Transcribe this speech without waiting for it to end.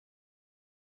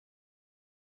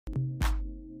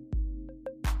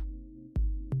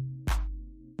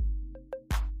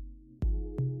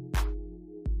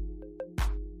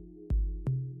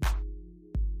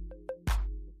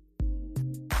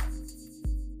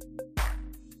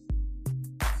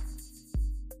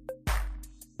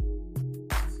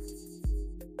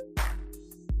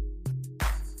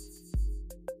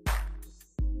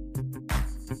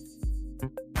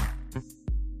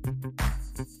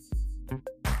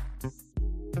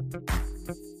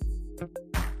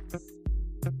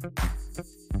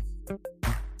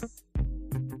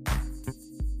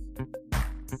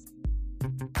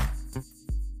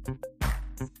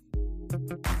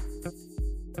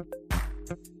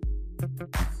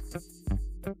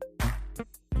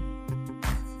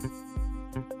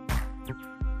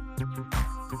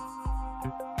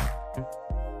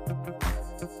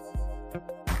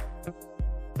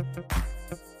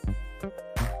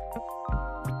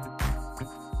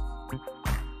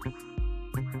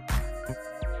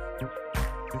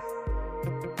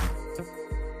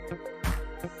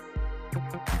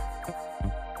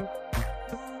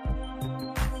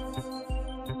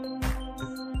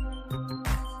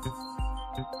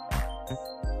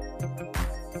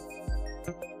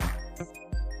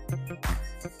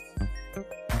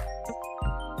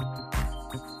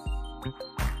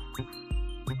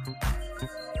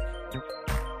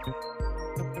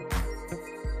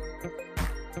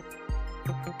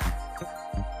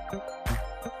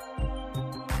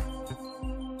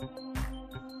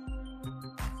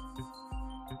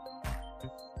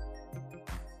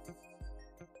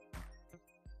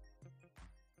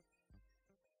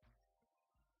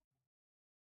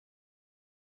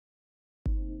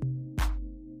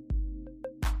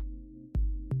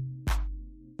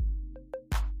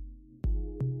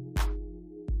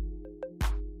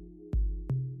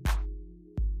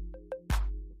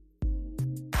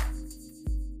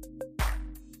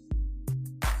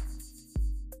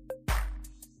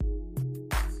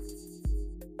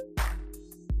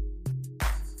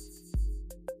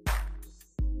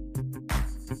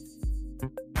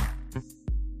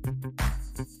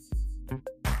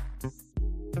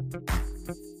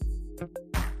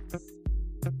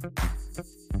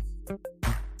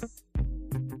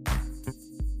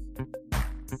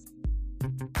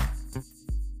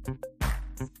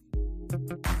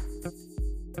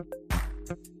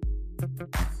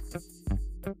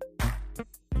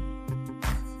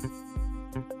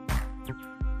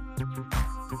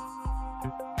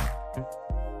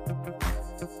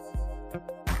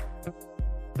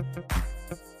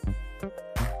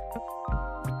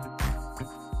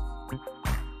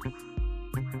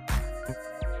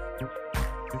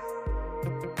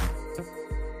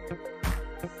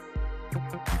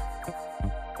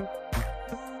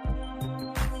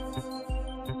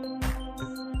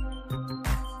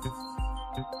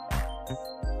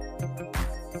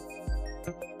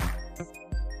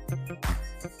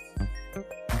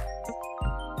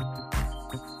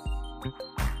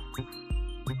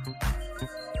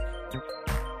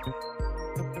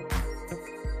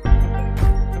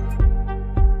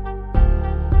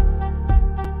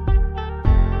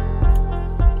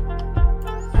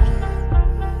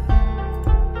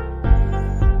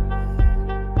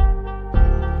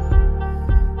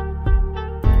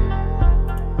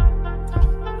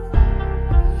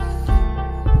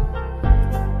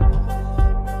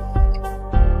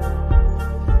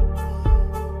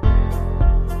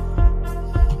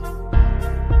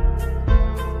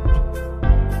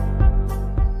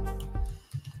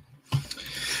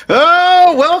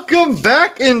Welcome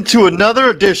back into another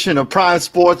edition of Prime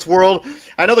Sports World.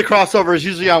 I know the crossover is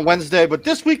usually on Wednesday, but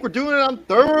this week we're doing it on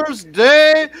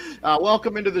Thursday.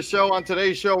 Welcome into the show. On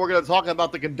today's show, we're going to talk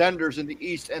about the contenders in the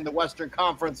East and the Western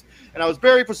Conference. And I was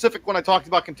very specific when I talked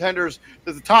about contenders.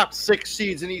 There's the top 6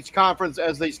 seeds in each conference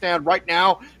as they stand right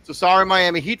now. So sorry,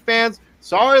 Miami Heat fans.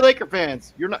 Sorry, Laker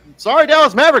fans. You're not. Sorry,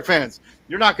 Dallas Maverick fans.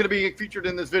 You're not going to be featured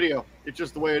in this video. It's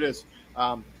just the way it is.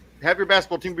 Have your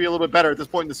basketball team be a little bit better at this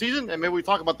point in the season, and maybe we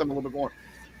talk about them a little bit more.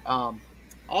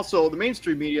 Also, the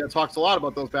mainstream media talks a lot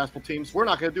about those basketball teams. We're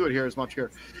not going to do it here as much here.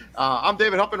 I'm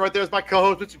David Huppman. Right there is my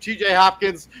co-host, Mr. TJ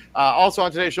Hopkins. Also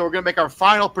on today's show, we're going to make our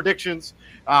final predictions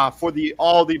for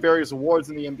all the various awards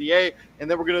in the NBA,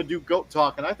 and then we're going to do GOAT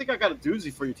Talk. And I think I got a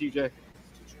doozy for you, TJ.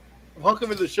 Welcome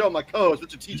to the show, my co-host,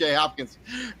 Mr. TJ Hopkins.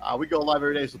 We go live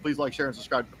every day, so please like, share, and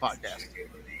subscribe to the podcast.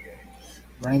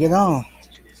 Bring it on.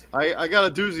 I got a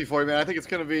doozy for you, man. I think it's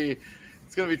gonna be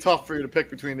tough for you to pick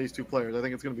between these two players. I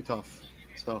think it's gonna be tough.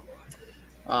 So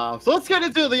let's get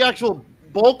into the actual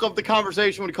bulk of the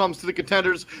conversation when it comes to the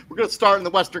contenders. We're gonna start in the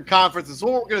Western Conference. And so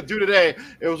what we're gonna do today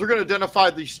is we're gonna identify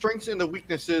the strengths and the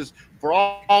weaknesses for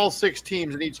all 6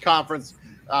 teams in each conference.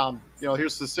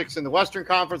 Here's the 6 in the Western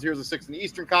Conference. Here's the 6 in the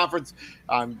Eastern Conference.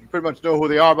 You pretty much know who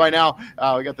they are by now.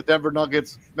 We got the Denver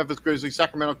Nuggets, Memphis Grizzlies,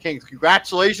 Sacramento Kings.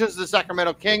 Congratulations to the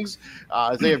Sacramento Kings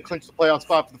as they have clinched the playoff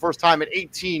spot for the first time in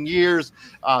 18 years,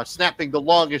 snapping the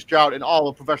longest drought in all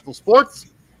of professional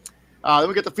sports. Then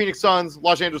we get the Phoenix Suns,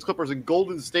 Los Angeles Clippers, and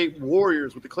Golden State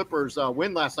Warriors. With the Clippers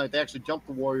win last night, they actually jumped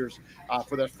the Warriors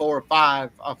for that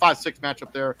 5-6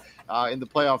 matchup there in the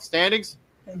playoff standings.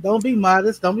 And don't be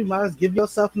modest. Don't be modest. Give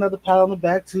yourself another pat on the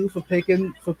back too for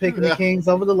picking the Kings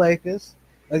over the Lakers.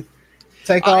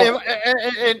 Take off.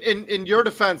 In your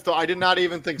defense, though, I did not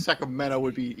even think Sacramento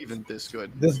would be even this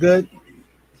good. This good?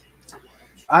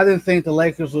 I didn't think the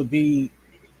Lakers would be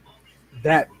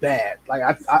that bad. Like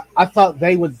I thought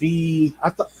they would be. I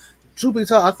thought, truth be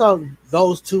told, I thought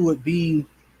those two would be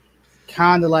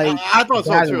kind of like I thought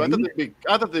so too. battling.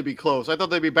 I thought they'd be close. I thought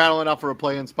they'd be battling out for a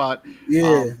play-in spot.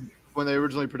 Yeah. When they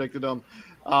originally predicted them.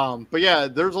 But yeah,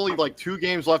 there's only like 2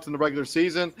 games left in the regular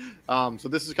season. So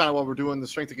this is kind of what we're doing, the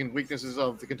strengths and weaknesses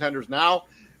of the contenders now.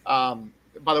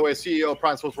 By the way, CEO of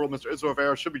Prime Sports World, Mr. Israel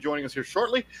Rivera, should be joining us here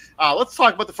shortly. Let's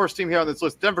talk about the first team here on this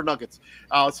list, Denver Nuggets.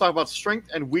 Let's talk about strength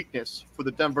and weakness for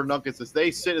the Denver Nuggets as they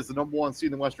sit as the number 1 seed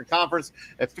in the Western Conference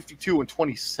at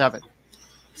 52-27.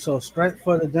 So strength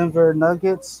for the Denver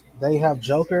Nuggets, they have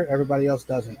Joker. Everybody else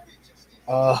doesn't.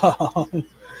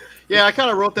 Yeah, I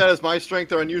kind of wrote that as my strength,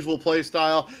 their unusual play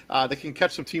style. They can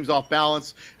catch some teams off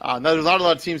balance. Now, there's not a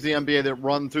lot of teams in the NBA that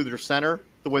run through their center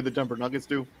the way the Denver Nuggets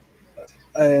do.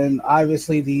 And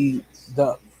obviously the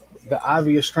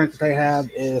obvious strength that they have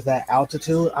is that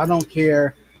altitude. I don't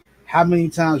care how many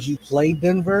times you play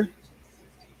Denver,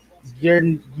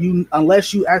 you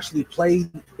unless you actually play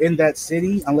in that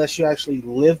city, unless you actually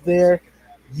live there,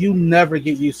 you never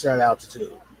get used to that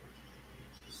altitude.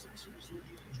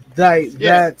 I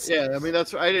mean,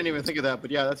 that's I didn't even think of that,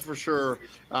 but yeah, that's for sure.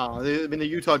 The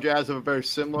Utah Jazz have a very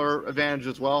similar advantage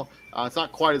as well. It's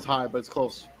not quite as high, but it's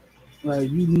close.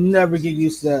 You never get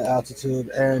used to that altitude,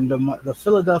 and the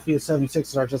Philadelphia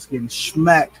 76ers are just getting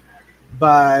smacked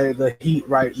by the Heat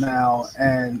right now,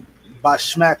 and by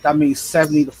smacked I mean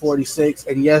 70-46.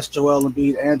 And yes, Joel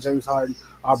Embiid and James Harden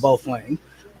are both playing.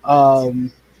 A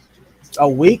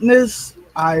weakness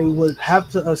I would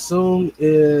have to assume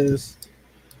is.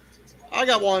 I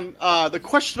got one. The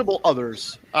questionable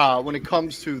others when it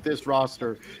comes to this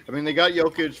roster. I mean, they got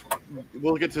Jokic.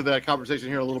 We'll get to that conversation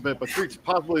here in a little bit, but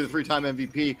possibly the 3-time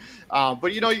MVP.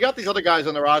 But, you got these other guys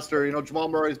on the roster. Jamal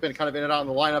Murray's been kind of in and out in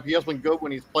the lineup. He has been good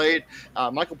when he's played.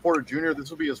 Michael Porter Jr., this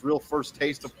will be his real first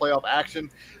taste of playoff action.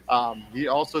 He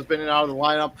also has been in and out of the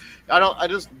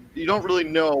lineup. You don't really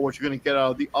know what you're going to get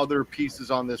out of the other pieces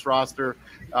on this roster.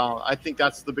 I think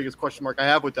that's the biggest question mark I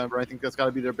have with Denver. I think that's got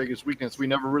to be their biggest weakness. We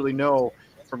never really know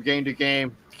from game to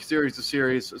game, series to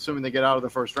series, assuming they get out of the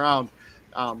first round,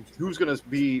 who's going to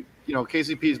be,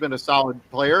 KCP has been a solid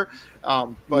player,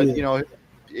 but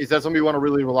is that somebody you want to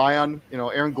really rely on?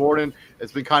 Aaron Gordon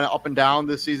has been kind of up and down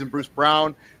this season. Bruce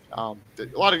Brown, a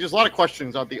lot of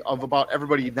questions about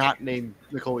everybody not named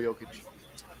Nikola Jokic.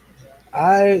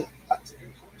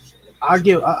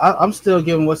 I'm still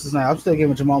giving what's his name? I'm still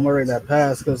giving Jamal Murray that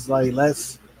pass because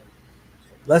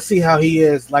let's see how he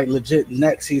is legit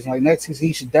next season. Next season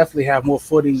he should definitely have more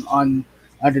footing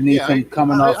underneath him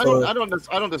coming off. I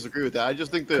don't disagree with that. I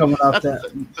just think that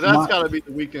that's got to be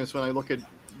the weakness when I look at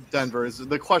Denver is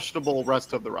the questionable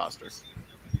rest of the roster.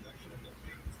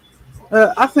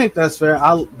 I think that's fair.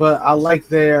 But I like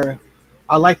their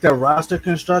roster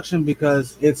construction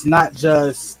because it's not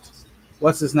just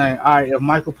what's his name. All right, if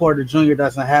Michael Porter Jr.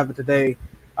 doesn't have it today,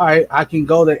 all right, I can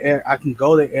go to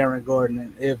Aaron Gordon.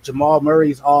 And if Jamal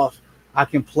Murray's off, I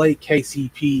can play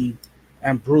KCP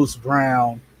and Bruce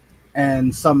Brown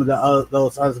and some of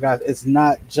those other guys. It's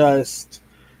not just.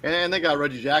 And they got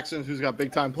Reggie Jackson, who's got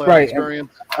big time playoff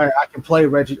experience. And I can play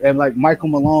Reggie, and Michael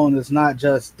Malone is not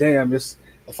just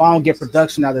if I don't get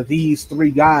production out of these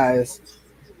 3 guys,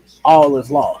 all is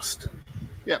lost.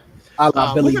 Yeah,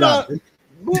 Billy Donovan.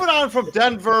 Moving on from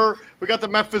Denver, we got the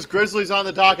Memphis Grizzlies on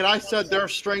the docket. I said their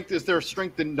strength is their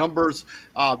strength in numbers.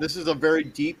 This is a very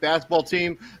deep basketball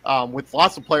team with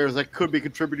lots of players that could be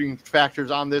contributing factors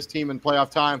on this team in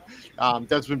playoff time.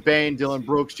 Desmond Bane, Dylan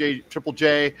Brooks, Triple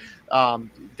J,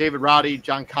 David Roddy,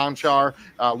 John Conchar,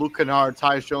 Luke Kennard,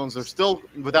 Tyus Jones. They're still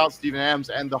without Steven Adams,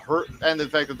 and the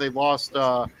fact that they lost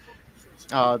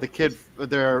the kid,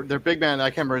 their big man. I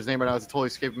can't remember his name right now. It's totally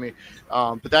escaping me.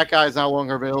 But that guy is no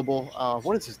longer available.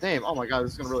 What is his name? Oh my God,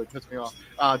 this is gonna really piss me off.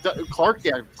 Clark.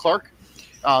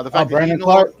 The fact Brandon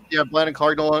Clark. Brandon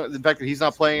Clark. The fact that he's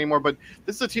not playing anymore. But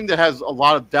this is a team that has a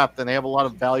lot of depth and they have a lot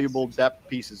of valuable depth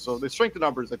pieces. So the strength of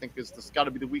numbers, I think, is got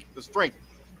to be the strength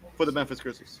for the Memphis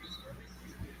Grizzlies.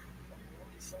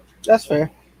 That's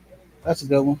fair. That's a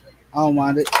good one. I don't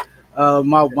mind it.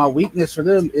 My weakness for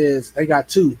them is they got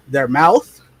 2: their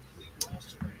mouth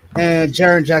and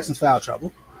Jaren Jackson's foul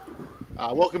trouble.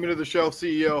 Welcome into the show,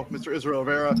 CEO, Mr. Israel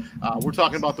Rivera. We're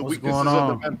talking about the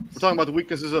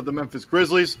weaknesses of the Memphis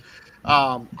Grizzlies.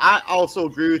 I also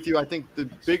agree with you. I think the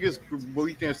biggest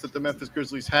weakness that the Memphis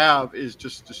Grizzlies have is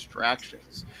just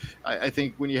distractions. I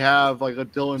think when you have like a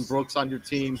Dylan Brooks on your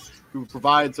team who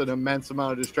provides an immense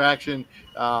amount of distraction,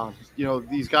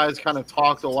 these guys kind of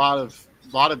talked a lot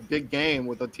of big game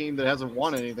with a team that hasn't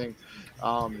won anything.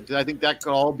 I think that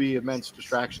could all be immense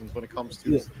distractions when it comes to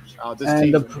this and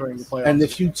team during the playoffs. And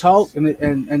if you talk,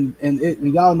 and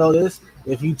y'all know this,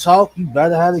 if you talk, you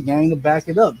better have the game to back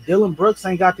it up. Dylan Brooks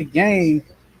ain't got the game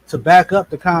to back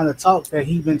up the kind of talk that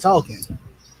he's been talking.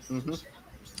 Mm-hmm.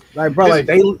 Like, bro, like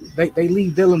they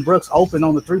leave Dylan Brooks open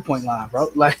on the 3-point line, bro.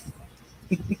 Like,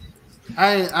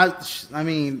 I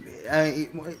mean,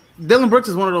 Dylan Brooks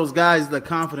is one of those guys, the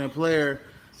confident player,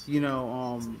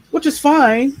 which is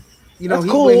fine. That's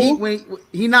cool. When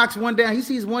he knocks one down, he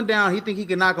sees one down, he think he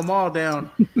can knock them all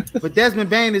down. But Desmond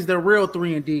Bane is their real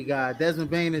 3-and-D guy. Desmond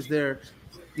Bane is their,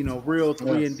 real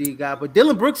 3-and-D guy. But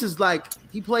Dylan Brooks is like,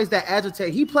 he plays that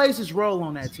agitator. He plays his role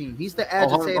on that team. He's the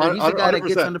agitator. He's the guy that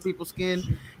gets under people's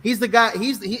skin. He's the guy.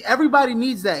 Everybody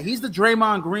needs that. He's the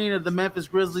Draymond Green of the Memphis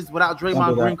Grizzlies without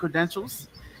Draymond Green credentials.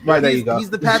 Right, there you go.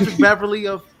 He's the Patrick Beverly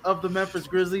of the Memphis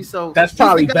Grizzlies. So that's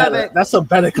probably better. That's a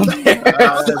better comparison.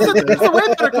 It's a way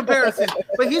better comparison.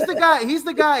 But he's the guy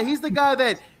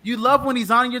that you love when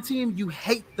he's on your team. You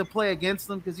hate to play against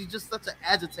him because he's just such an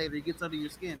agitator. He gets under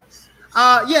your skin.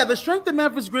 The strength of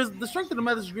the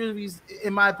Memphis Grizzlies,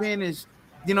 in my opinion, is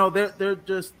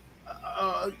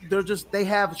they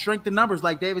have strength in numbers.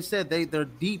 Like David said, they're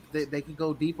deep. They can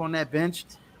go deep on that bench.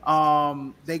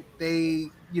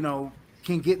 They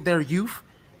can get their youth,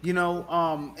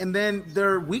 and then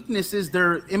their weakness is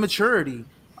their immaturity.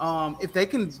 If they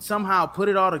can somehow put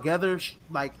it all together,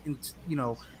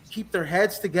 keep their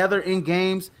heads together in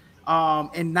games,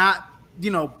 and not,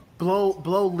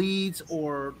 blow leads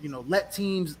or, let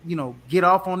teams, get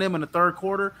off on them in the third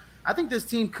quarter, I think this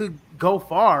team could go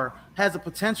far, has a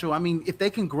potential. I mean, if they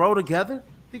can grow together,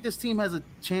 I think this team has a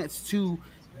chance to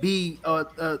be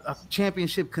a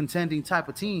championship contending type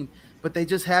of team. But they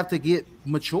just have to get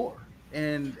mature,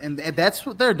 and that's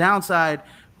what their downside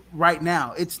right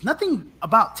now. It's nothing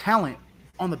about talent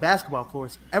on the basketball floor;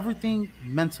 it's everything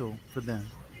mental for them.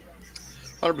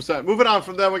 100%. Moving on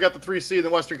from them, we got the 3 seed in the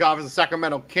Western Conference, the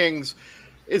Sacramento Kings.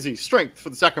 Izzy, strength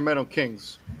for the Sacramento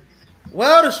Kings.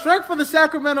 Well, the strength for the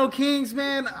Sacramento Kings,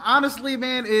 man, honestly,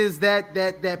 man, is that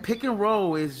pick and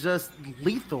roll is just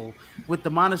lethal with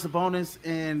Domantas Sabonis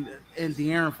and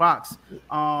De'Aaron Fox.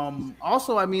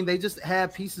 Also, I mean, they just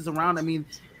have pieces around. I mean,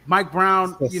 Mike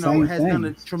Brown, has done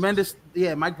a tremendous.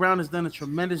 Yeah, Mike Brown has done a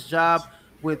tremendous job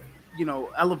with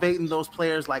elevating those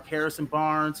players like Harrison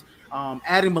Barnes,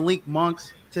 adding Malik Monk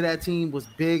to that team was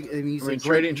big. And he's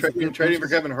trading for Kevin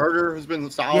Huerter has been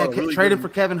solid. Yeah, trading for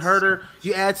Kevin Huerter.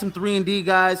 You add some 3-and-D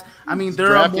guys. I mean,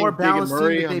 they're a more balanced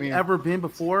team than they've ever been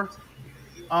before.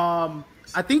 I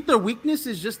think their weakness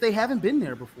is just they haven't been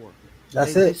there before.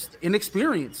 That's it.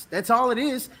 Inexperience. That's all it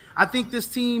is. I think this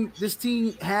team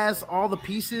has all the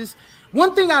pieces.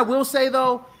 One thing I will say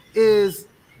though is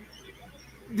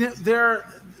the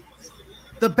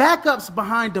backups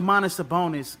behind Domantas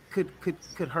Sabonis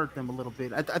could hurt them a little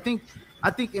bit. I think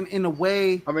in a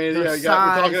way. I mean,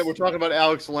 we're talking about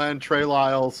Alex Len, Trey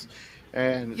Lyles,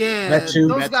 and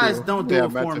those guys don't do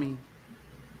it for me.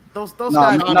 Those guys.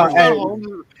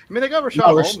 I mean, they got Rashawn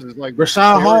Holmes. Like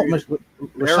Rashawn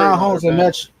Holmes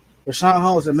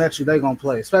and Metchu, they gonna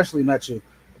play, especially Metchu.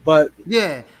 But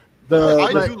yeah.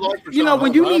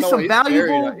 When you need some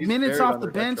valuable minutes off the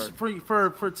bench for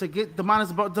to get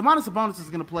Domantas Sabonis is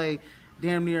going to play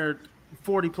damn near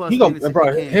 40 plus minutes.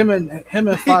 Bro, him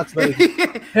and Fox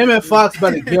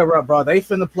better gear up, bro. They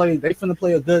finna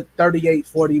play a good 38,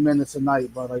 40 minutes a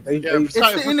night, bro. Like it's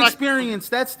the inexperience.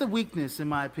 That's the weakness, in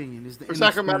my opinion. Is the for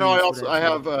Sacramento? I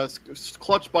have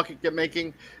clutch bucket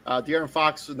making. De'Aaron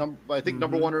Fox, I think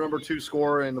number 1 or number 2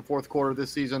 scorer in the fourth quarter this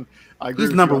season.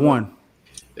 He's number 1.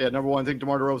 Yeah, number 1. I think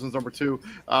DeMar DeRozan's number 2.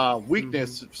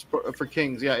 Weakness for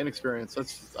Kings, inexperience.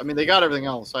 They got everything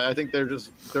else. I think they're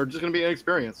just going to be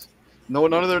inexperienced.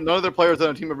 None of their players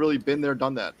on the team have really been there,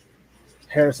 done that.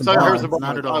 Harrison Barnes,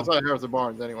 not at all. Outside of Harrison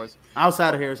Barnes, anyways.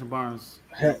 Outside of Harrison Barnes.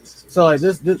 So like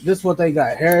this is what they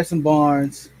got: Harrison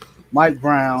Barnes, Mike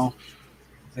Brown,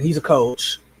 and he's a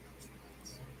coach.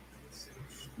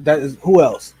 That is who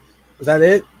else? Is that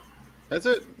it? That's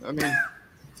it.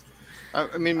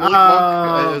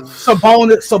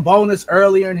 Sabonis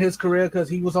earlier in his career because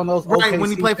he was on those OKC when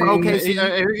he played for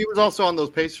OKC. He was also on those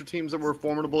Pacer teams that were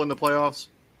formidable in the playoffs.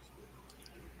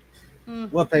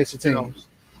 What Pacer teams?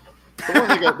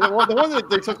 The one that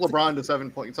they took LeBron to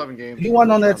 7 games. He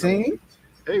wasn't on that team.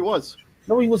 Yeah, he was.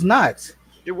 No, he was not.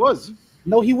 It was.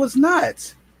 No, he was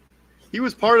not. He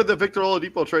was part of the Victor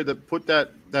Oladipo trade that put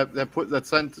that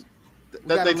sent.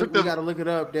 We got to look it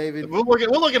up, David. We'll look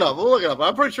it up.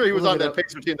 I'm pretty sure he was on that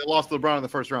Pacer team that lost LeBron in the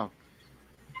first round.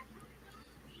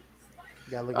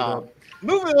 Yeah, look it up.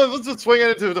 Let's just swing it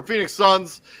into the Phoenix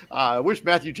Suns. I wish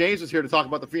Matthew James was here to talk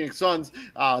about the Phoenix Suns.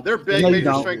 Their big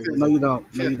major strength is no, you don't.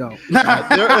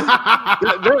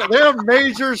 their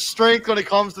major strength when it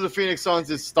comes to the Phoenix Suns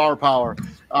is star power.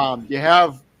 You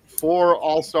have 4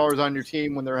 all-stars on your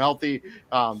team when they're healthy.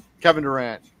 Kevin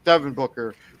Durant, Devin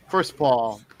Booker, Chris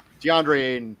Paul, DeAndre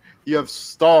Ayton. You have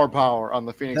star power on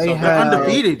the Phoenix Suns. They're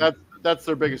undefeated. That's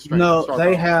their biggest strength. No, they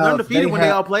They're have undefeated when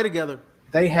they all play together.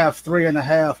 They have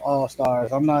 3.5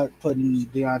 all-stars. I'm not putting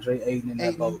DeAndre Ayton in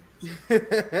that boat.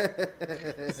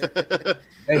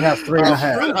 They have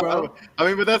 3.5. I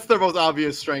mean, but that's their most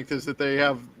obvious strength is that they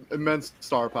have immense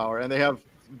star power, and they have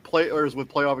players with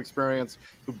playoff experience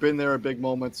who've been there at big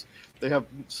moments. They have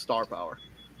star power.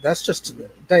 That's just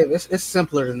Dave. It's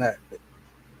simpler than that.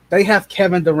 They have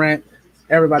Kevin Durant.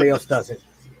 Everybody else doesn't.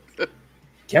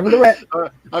 Kevin Durant.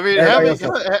 I mean,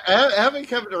 having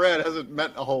Kevin Durant hasn't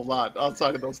meant a whole lot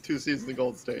outside of those 2 seasons in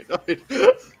Golden State.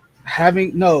 I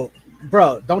mean,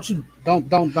 bro, don't do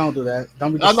that.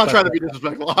 Don't be. I'm not trying to be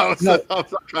disrespectful. I'm not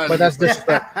trying but that's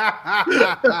disrespectful.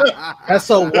 That's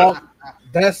so walk.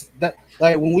 That's that.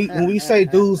 Like when we say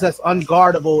dudes that's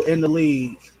unguardable in the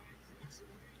league,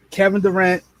 Kevin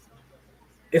Durant.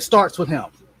 It starts with him.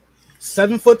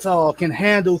 7 foot tall,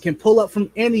 can pull up from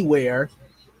anywhere.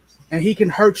 And he can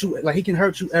hurt you, he can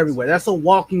hurt you everywhere. That's a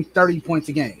walking 30 points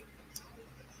a game.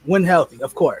 When healthy,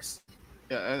 of course.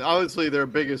 Yeah, and obviously their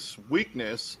biggest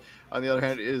weakness, on the other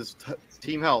hand, is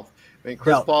team health. I mean,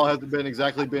 Chris Paul hasn't been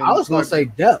exactly been. I was going to say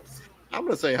depth. I'm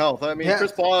going to say health. I mean,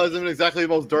 Chris Paul hasn't been exactly the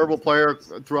most durable player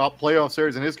throughout playoff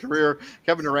series in his career.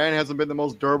 Kevin Durant hasn't been the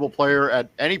most durable player at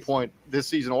any point this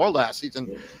season or last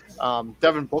season.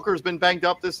 Devin Booker's been banged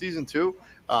up this season too.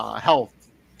 Health.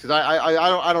 Because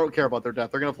I don't care about their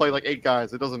depth. They're going to play like 8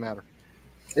 guys. It doesn't matter.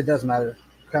 It does matter.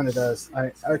 Kind of does.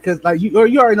 Because you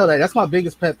already know that. That's my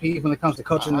biggest pet peeve when it comes to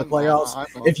coaching in the playoffs.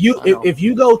 If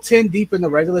you go 10 deep in the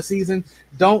regular season,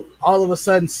 don't all of a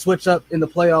sudden switch up in the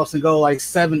playoffs and go like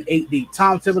 7, 8 deep.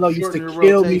 Tom Thibodeau used to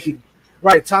kill me.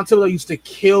 Right, Tom Thibodeau used to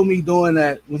kill me doing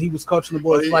that when he was coaching the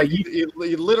boys. Well, he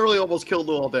literally almost killed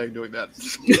Lou all day doing that.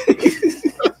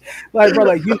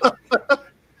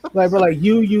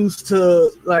 You used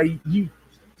to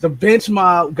the bench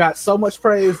mob got so much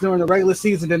praise during the regular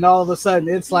season, then all of a sudden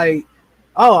it's like,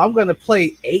 oh, I'm gonna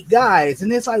play 8 guys,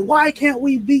 and it's like, why can't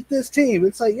we beat this team?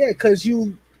 It's like, yeah, because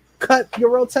you cut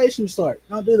your rotation start.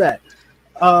 Don't do that.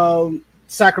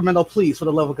 Sacramento, please, for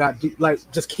the love of God,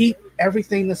 just keep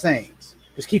everything the same.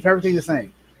 Just keep everything the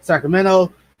same.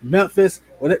 Sacramento, Memphis,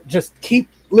 just keep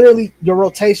literally your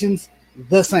rotations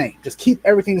the same. Just keep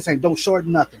everything the same. Don't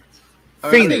shorten nothing. I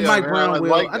think Mike Brown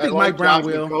will. I think Mike Brown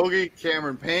will. Kogi,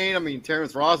 Cameron Payne.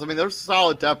 Terrence Ross. There's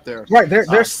solid depth there. Right,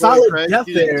 there's solid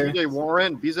depth there. TJ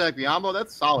Warren, Bizak Biyombo.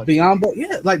 That's solid. Biyombo,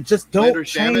 yeah. Just don't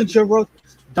change your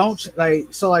don't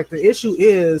So the issue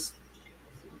is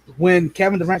when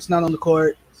Kevin Durant's not on the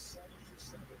court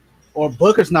or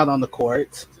Booker's not on the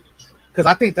court, because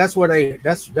I think that's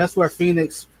where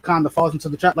Phoenix kind of falls into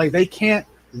the trap. They can't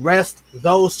rest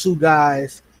those 2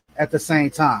 guys at the same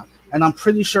time. And I'm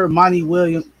pretty sure Monty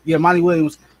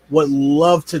Williams would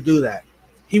love to do that.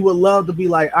 He would love to be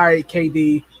like, all right,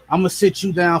 KD, I'm going to sit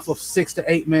you down for 6 to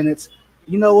 8 minutes.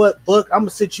 You know what, Book, I'm going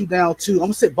to sit you down too. I'm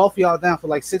going to sit both of y'all down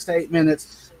for 6 to 8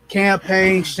 minutes.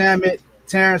 Campaign, Shamet,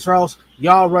 Terrence Ross,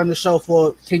 y'all run the show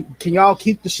can y'all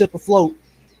keep the ship afloat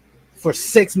for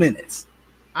 6 minutes?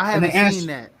 I haven't seen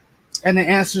that. And the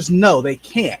answer is no, they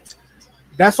can't.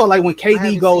 That's why when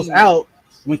KD goes out,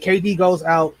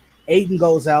 Aiden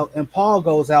goes out and Paul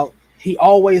goes out, he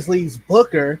always leaves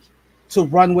Booker to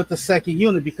run with the second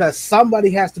unit because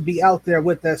somebody has to be out there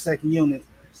with that second unit.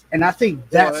 And I think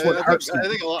that's what hurts them. I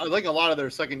think a lot of their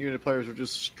second unit players are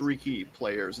just streaky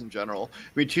players in general.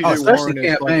 TJ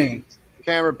Warren,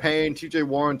 Cameron Payne, TJ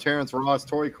Warren, Terrence Ross,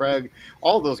 Torrey Craig,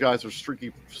 all of those guys are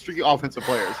streaky offensive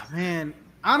players. Man,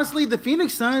 honestly, the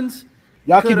Phoenix Suns.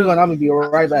 Y'all keep going. I'm gonna be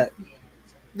right back.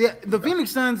 Yeah, the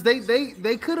Phoenix Suns, they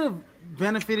could have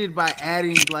benefited by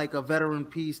adding a veteran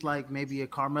piece, maybe a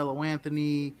Carmelo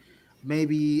Anthony,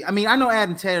 maybe. I know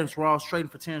adding Terrence Ross, trading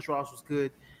for Terrence Ross was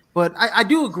good, but I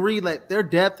do agree that their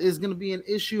depth is going to be an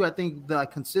issue. I think the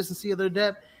consistency of their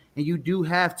depth, and you do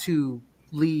have to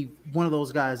leave one of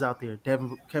those guys out there,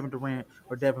 Kevin Durant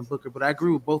or Devin Booker. But I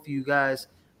agree with both of you guys.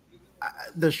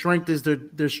 Their strength is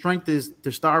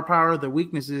their star power. Their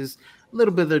weakness is a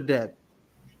little bit of their depth.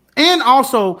 And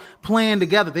also playing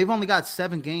together. They've only got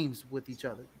 7 games with each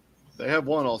other. They have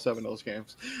won all 7 of those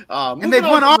games. And they've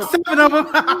won all 7 of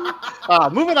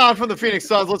them. Moving on from the Phoenix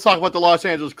Suns, let's talk about the Los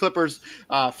Angeles Clippers.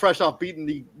 Fresh off beating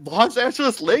the Los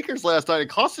Angeles Lakers last night. It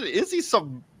costed Izzy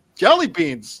some jelly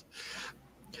beans.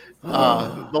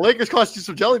 The Lakers cost you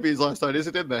some jelly beans last night,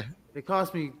 didn't they? They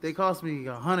cost me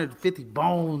 150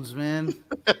 bones, man.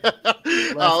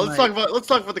 Let's talk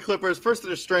about the Clippers. First,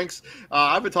 their strengths.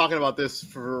 I've been talking about this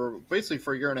for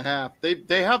a year and a half.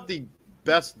 They have the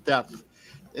best depth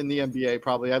in the NBA,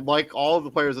 probably. I like all of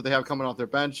the players that they have coming off their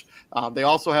bench. They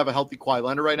also have a healthy Kawhi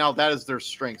Leonard right now. That is their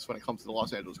strengths when it comes to the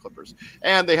Los Angeles Clippers.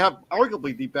 And they have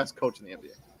arguably the best coach in the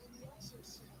NBA.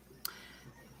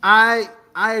 I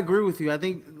agree with you. I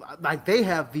think they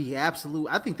have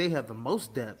I think they have the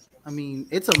most depth. I mean,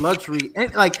 it's a luxury.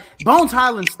 And Bones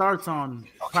Highland starts on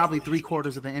probably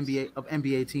 3/4 of the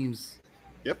NBA teams.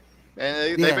 Yep.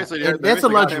 And they basically that's a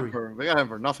luxury. They got him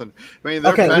for nothing. I mean,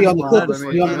 okay, we on the Clippers.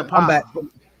 I'm back.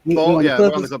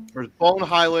 Bone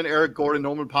Highland, Eric Gordon,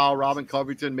 Norman Powell, Robin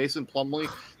Covington, Mason Plumlee.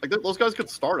 Those guys could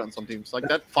start on some teams. Like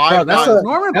that five. That's a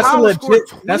legit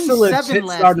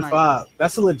starting five.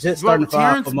 That's a legit starting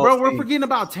five for most bro, we're teams. Forgetting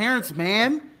about Terrence,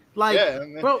 man.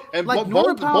 Norman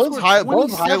Powell scored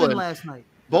 27 last night.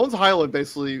 Bones Highland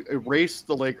basically erased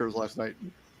the Lakers last night.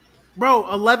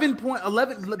 Bro, 11,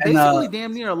 basically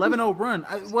damn near 11-0 run.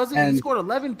 He scored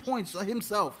 11 points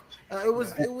himself. It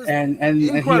was and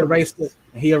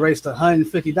he erased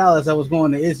 $150 that was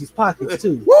going to Izzy's pockets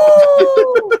too.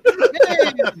 Woo!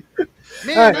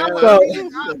 Man,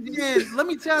 let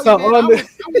me tell you, I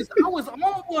was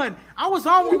on one. I was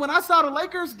on one when I saw the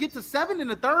Lakers get to 7 in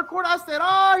the third quarter. I said,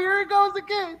 "Oh, here it goes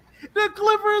again. The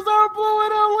Clippers are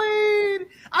blowing a lead."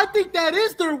 I think that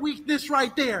is their weakness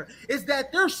right there. Is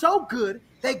that they're so good,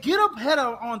 they get up ahead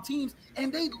on teams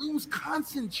and they lose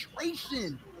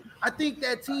concentration. I think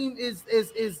that team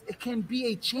it can be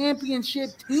a championship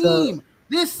team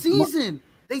this season.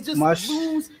 They just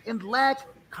lose and lack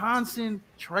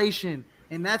concentration,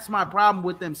 and that's my problem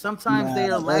with them. Sometimes they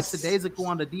are lackadaisical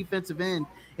on the defensive end,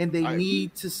 and they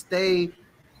need to stay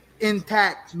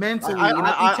intact mentally. And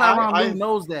I think Tyronn Lue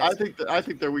knows that. I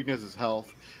think their weakness is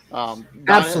health.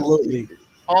 Absolutely.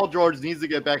 Paul George needs to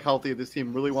get back healthy if this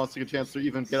team really wants to get a chance to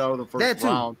even get out of the first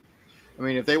round. I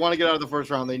mean, if they want to get out of the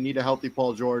first round, they need a healthy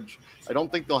Paul George. I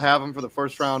don't think they'll have him for the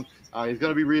first round. He's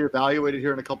going to be reevaluated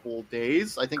here in a couple of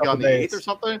days, I think on the 8th or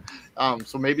something.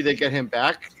 So maybe they get him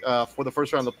back for the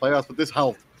first round of the playoffs. But this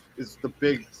health is the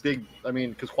big. I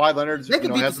mean, because Kawhi Leonard's. They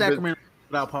can beat the Sacramento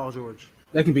without Paul George.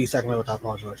 They can beat Sacramento without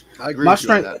Paul George. I agree. My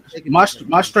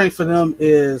strength for them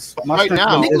is right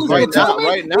now. If the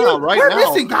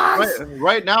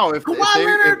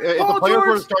players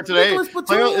were to start today, if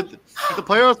the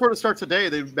players were to start today,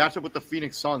 they match up with the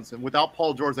Phoenix Suns, and without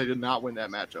Paul George, they did not win that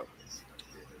matchup.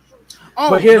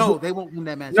 Oh, no, they won't win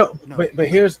that matchup. No. But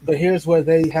here's where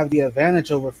they have the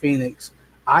advantage over Phoenix.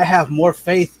 I have more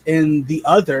faith in the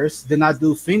others than I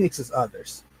do Phoenix's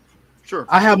others. Sure.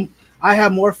 I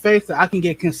have more faith that I can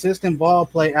get consistent ball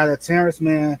play out of Terrence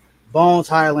Mann, Bones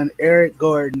Highland, Eric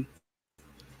Gordon,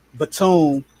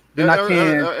 Batum than I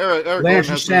can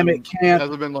Landry Shamet, Camp.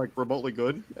 Hasn't been remotely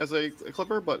good as a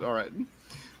Clipper, but all right.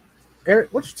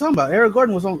 Eric, what you talking about? Eric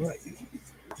Gordon was on.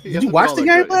 Did you watch the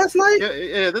game last night?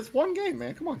 Yeah, that's one game,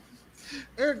 man. Come on.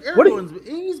 Eric Gordon's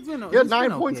he had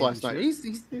 9 points last night.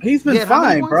 He's been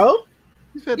fine, bro.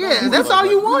 Yeah, that's all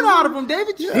you want out of him,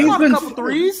 David. You want a couple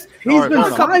threes. He's been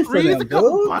fine for them, a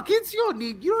couple buckets. You don't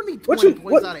need 20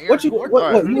 points out of Eric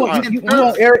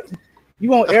Gordon. You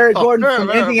want Eric Gordon from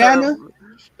Indiana?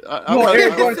 You want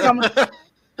Eric Gordon coming?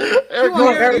 Eric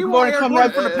Gordon coming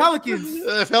out from the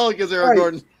Pelicans. Pelicans, Eric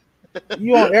Gordon.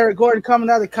 You want Eric Gordon coming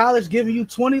out of college giving you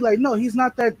 20? No, he's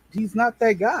not that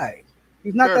guy.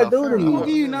 He's not that dude anymore. I'll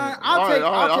give you 9.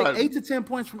 I'll take 8 to 10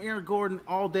 points from Eric Gordon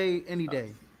all day, any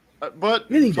day. But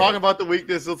talking about the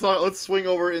weakness, let's swing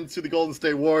over into the Golden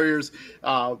State Warriors.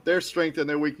 Their strength and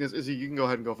their weakness. Izzy, you can go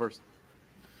ahead and go first.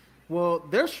 Well,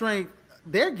 their strength,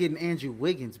 they're getting Andrew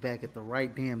Wiggins back at the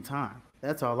right damn time.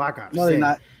 That's all I got to say. No, they're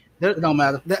not. It don't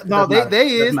matter.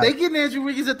 They getting Andrew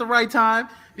Wiggins at the right time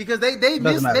because they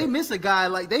miss a guy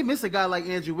like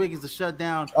Andrew Wiggins to shut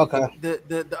down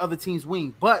the other team's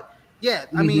wing. But yeah,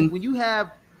 I mean, when you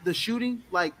have the shooting,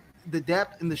 like the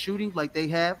depth in the shooting, like they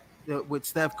have with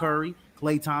Steph Curry,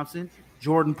 Klay Thompson,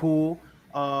 Jordan Poole,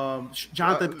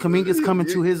 Jonathan Kuminga's coming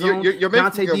to his own. You're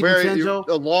making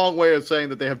a long way of saying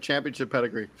that they have championship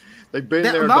pedigree. They've been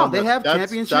there. No, they have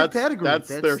championship pedigree. That's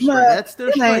their strength. That's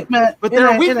their strength. But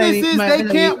their weakness is they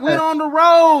can't win on the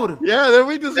road. Yeah, their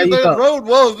weakness is the road.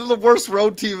 Whoa, this is the worst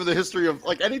road team in the history of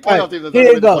any playoff team that's ever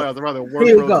been in the playoffs. They're the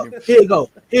worst road team.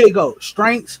 Here you go.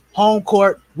 Strengths, home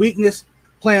court, weakness,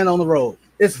 playing on the road.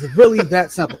 It's really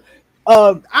that simple.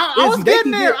 I was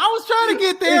getting there. I was trying to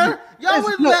get there. Y'all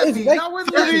wouldn't let me. Y'all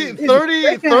wouldn't let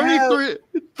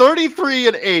me. 33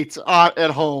 and 8 at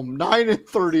home, 9 and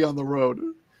 30 on the road.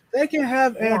 They can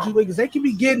have Andrew Wiggins. They can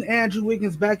be getting Andrew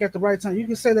Wiggins back at the right time. You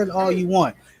can say that all you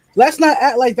want. Let's not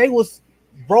act like they was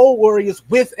role warriors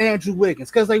with Andrew Wiggins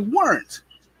because they weren't.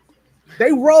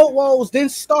 They role woes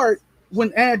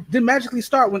didn't magically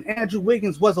start when Andrew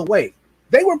Wiggins was away.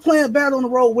 They were playing bad on the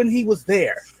road when he was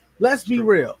there. Let's be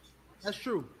real. That's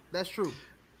true. That's true.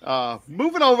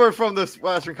 Moving over from this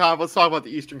Western Conference, let's talk about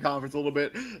the Eastern Conference a little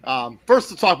bit.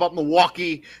 First, let's talk about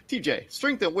Milwaukee. TJ,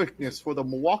 strength and weakness for the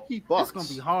Milwaukee Bucks. It's gonna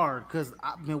be hard because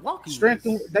Milwaukee.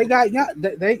 They got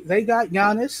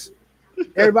Giannis.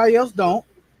 Everybody else don't.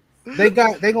 They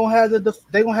gonna have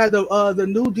the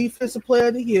new defensive player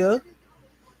of the year.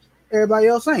 Everybody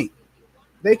else ain't.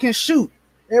 They can shoot.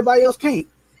 Everybody else can't.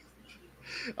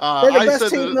 I said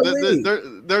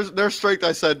their strength.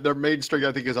 I said their main strength.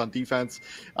 I think is on defense.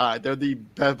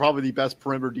 They're probably the best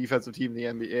perimeter defensive team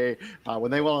in the NBA. When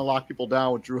they want to lock people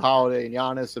down with Drew Holiday and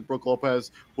Giannis and Brook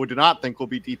Lopez, who I do not think will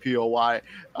be DPOY.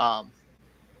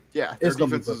 Their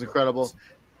defense is incredible.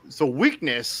 So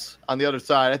weakness on the other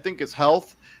side, I think it's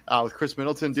health. With Chris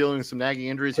Middleton dealing with some nagging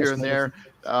injuries here and there,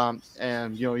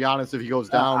 and Giannis, if he goes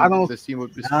down, this team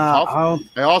would be tough.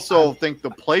 I also think the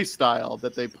play style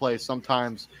that they play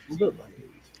sometimes,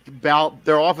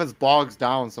 their offense bogs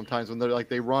down sometimes when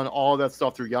they run all that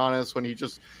stuff through Giannis when he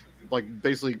just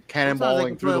basically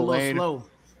cannonballing through the lane.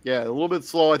 Yeah, a little bit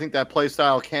slow. I think that play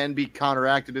style can be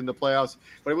counteracted in the playoffs,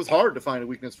 but it was hard to find a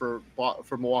weakness for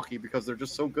Milwaukee because they're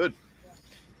just so good.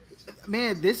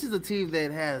 Man, this is a team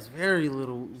that has very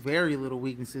little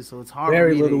weaknesses, so it's hard.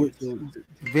 It's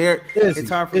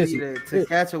hard for me to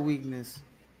catch a weakness.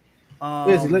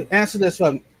 Izzy, answer this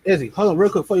for me. Izzy, hold on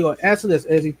real quick before you answer this.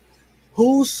 Izzy,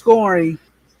 who's scoring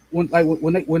when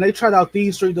they tried out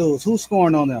these three dudes? Who's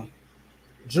scoring on them?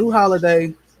 Drew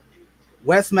Holiday,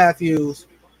 Wes Matthews,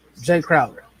 Jay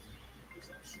Crowder.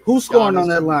 Who's scoring on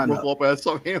that lineup? Lopez.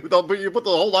 I mean, you put the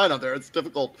whole line out there. It's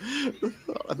difficult.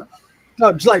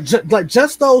 No,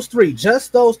 just those three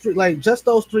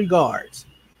guards: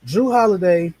 Drew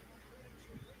Holiday,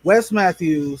 Wes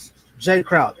Matthews, Jay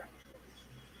Crowder.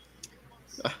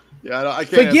 Yeah, I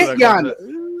can't forget Giannis.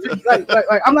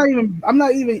 I'm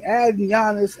not even adding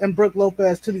Giannis and Brook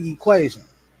Lopez to the equation,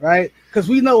 right? Because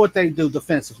we know what they do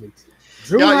defensively.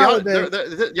 Holiday,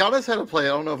 Giannis had a play. I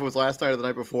don't know if it was last night or the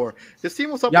night before. His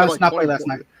team was up. Giannis not played last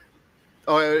night.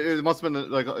 Oh, it must have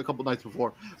been a couple nights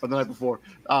before, or the night before.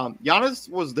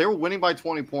 Giannis they were winning by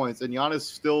 20 points, and Giannis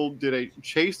still did a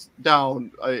chase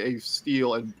down a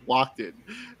steal and blocked it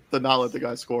to not let the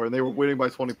guy score, and they were winning by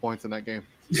 20 points in that game.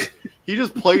 He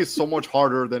just plays so much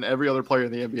harder than every other player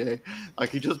in the NBA.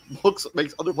 He just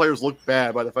makes other players look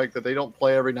bad by the fact that they don't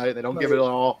play every night, they don't give it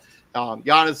all.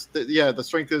 Giannis, the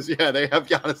strength is they have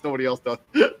Giannis, nobody else does.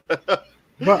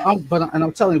 I'm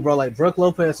telling you, bro, Brook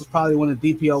Lopez is probably one of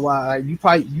the DPOY. You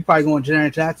probably going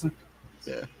Jaren Jackson.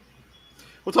 Yeah.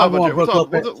 We'll talk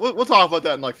about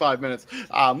that in 5 minutes.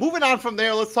 Moving on from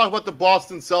there, let's talk about the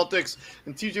Boston Celtics.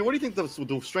 And TJ, what do you think the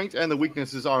strengths and the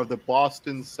weaknesses are of the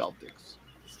Boston Celtics?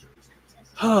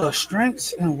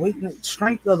 Strengths and weakness.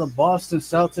 Strength of the Boston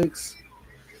Celtics.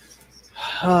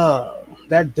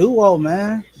 That duo,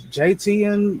 man.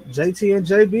 JT and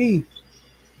JB.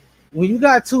 When you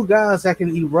got two guys that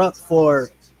can erupt for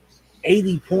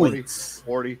 80 points,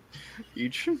 40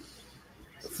 each,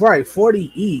 right? 40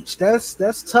 each. That's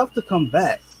tough to come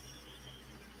back.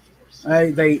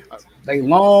 They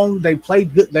long. They play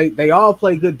good. They all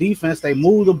play good defense. They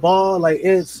move the ball.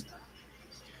 You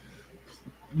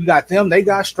got them. They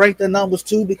got strength in numbers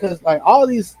too because all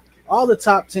the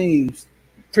top teams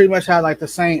pretty much have the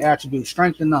same attributes: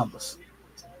 strength in numbers.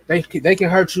 They can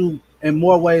hurt you in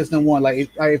more ways than one.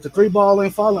 If the three ball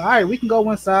ain't falling, all right, we can go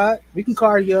inside. We can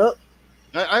carry you up.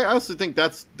 I honestly think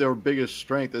that's their biggest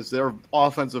strength is their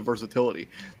offensive versatility.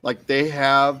 They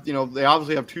have, they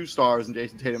obviously have two stars in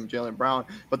Jason Tatum and Jaylen Brown,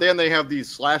 but then they have these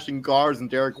slashing guards and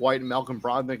Derek White and Malcolm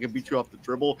Brogdon that can beat you off the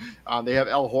dribble. They have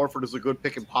Al Horford as a good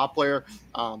pick and pop player.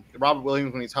 Robert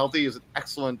Williams, when he's healthy, is an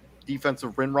excellent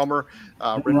defensive rim runner.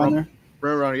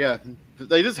 Yeah.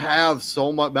 They just have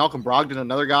so much. Malcolm Brogdon,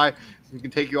 another guy who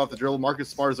can take you off the dribble. Marcus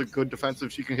Smart is a good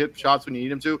defensive. She can hit shots when you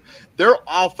need him to. Their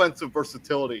offensive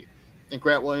versatility, and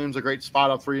Grant Williams, a great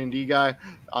spot up 3-and-D guy.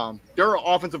 Their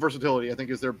offensive versatility, I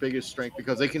think, is their biggest strength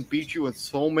because they can beat you in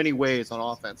so many ways on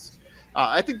offense.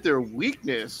 I think their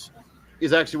weakness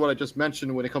is actually what I just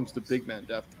mentioned when it comes to big man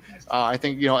depth. I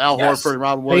think, Al Horford and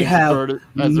Robert Williams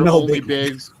as their only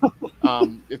bigs.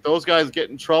 If those guys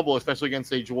get in trouble, especially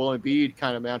against a Joel Embiid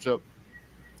kind of matchup,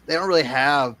 they don't really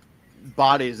have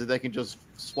bodies that they can just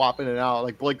swap in and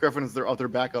out. Blake Griffin is their other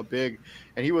backup big,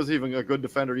 and he was even a good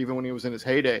defender even when he was in his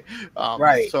heyday.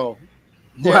 Right. So,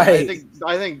 yeah, right.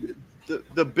 I think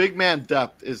the big man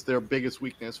depth is their biggest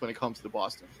weakness when it comes to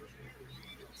Boston.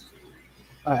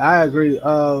 I agree.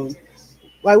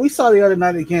 Like we saw the other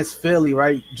night against Philly,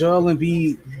 right? Joel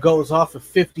Embiid goes off of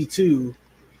 52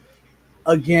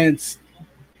 against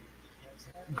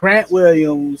Grant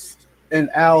Williams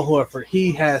and Al Horford.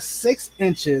 He has 6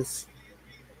 inches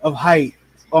of height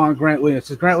on Grant Williams.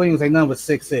 Because Grant Williams ain't number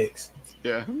 6'6".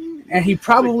 Yeah. And he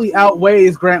probably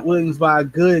outweighs Grant Williams by a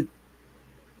good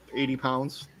 80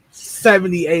 pounds.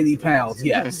 70, 80 pounds,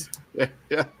 yes.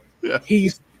 Yeah.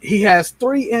 He has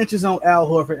 3 inches on Al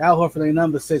Horford. Al Horford ain't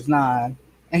number 6'9".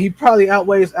 And he probably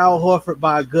outweighs Al Horford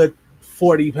by a good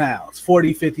 40 pounds,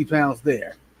 40, 50 pounds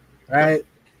there, right?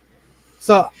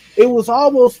 So it was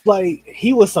almost like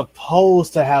he was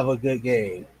supposed to have a good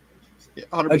game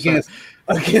 100%.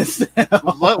 against them.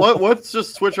 Let's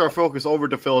just switch our focus over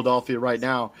to Philadelphia right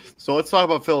now. So let's talk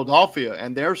about Philadelphia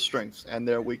and their strengths and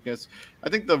their weakness. I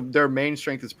think their main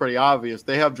strength is pretty obvious.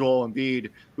 They have Joel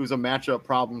Embiid, who's a matchup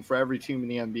problem for every team in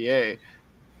the NBA,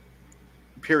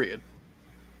 period.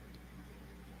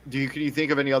 Can you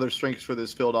think of any other strengths for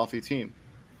this Philadelphia team?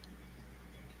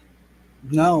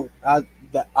 No,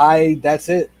 that's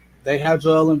it. They have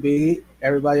Joel Embiid.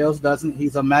 Everybody else doesn't.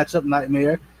 He's a matchup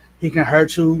nightmare. He can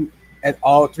hurt you at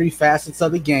all 3 facets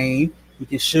of the game. He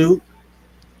can shoot.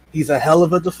 He's a hell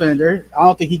of a defender. I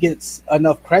don't think he gets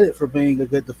enough credit for being a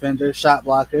good defender, shot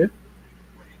blocker.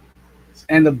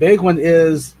 And the big one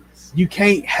is you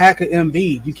can't hack an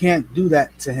Embiid. You can't do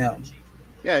that to him.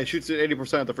 Yeah, he shoots at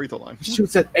 80% at the free throw line. He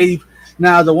shoots at 80.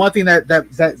 Now, the one thing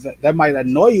that might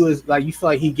annoy you is like you feel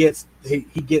like he gets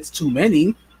too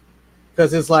many,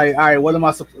 because it's like, all right, what am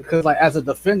I? Because like as a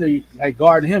defender, like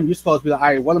guarding him, you're supposed to be like, all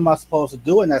right, what am I supposed to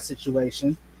do in that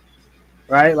situation?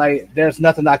 Right? Like, there's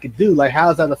nothing I can do. Like,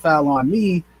 how is that a foul on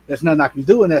me? There's nothing I can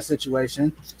do in that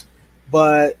situation.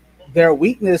 But their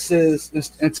weakness is,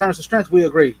 in terms of strength, we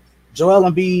agree. Joel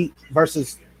Embiid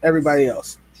versus everybody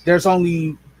else. There's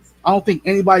only, I don't think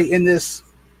anybody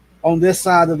on this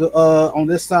side of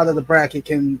the bracket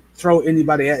can throw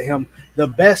anybody at him. The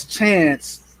best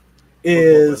chance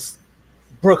is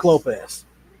Brook Lopez.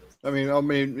 I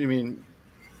mean,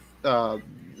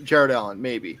 Jared Allen,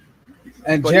 maybe.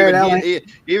 And but Jared Allen,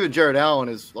 even Jared Allen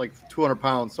is like 200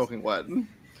 pounds soaking wet.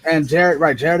 And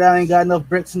Jared Allen ain't got enough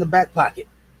bricks in the back pocket.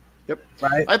 Yep.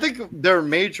 Right. I think their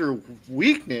major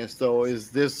weakness, though,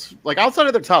 is this, like, outside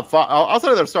of their top 5,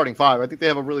 outside of their starting 5, I think they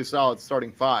have a really solid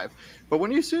starting 5.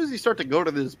 But as soon as you start to go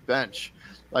to this bench,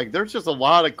 like, there's just a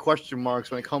lot of question marks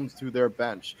when it comes to their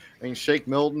bench. I mean, Shake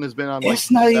Milton has been on. Like,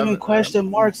 it's not even question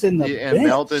marks in the bench. And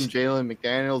Melton, Jalen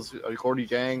McDaniels, Cordy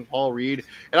Jang, Paul Reed,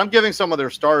 and I'm giving some of their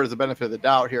starters the benefit of the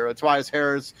doubt here. Tobias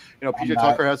Harris, PJ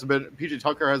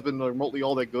Tucker has been remotely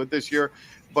all that good this year,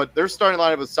 but their starting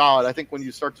lineup is solid. I think when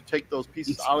you start to take those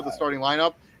pieces out of the starting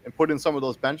lineup and put in some of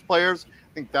those bench players,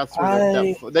 I think that's where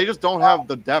their depth. They just don't have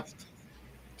the depth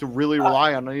to really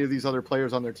rely on any of these other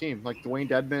players on their team, like Dwayne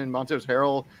Dedmon, Montrezl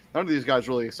Harrell. None of these guys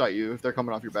really excite you if they're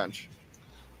coming off your bench.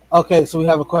 Okay, so we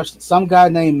have a question. Some guy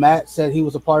named Matt said he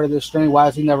was a part of this string. Why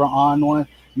is he never on one?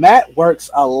 Matt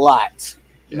works a lot.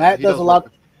 Yeah, Matt does a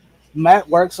lot. Matt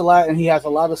works a lot, and he has a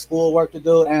lot of school work to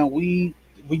do. And we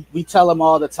tell him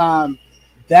all the time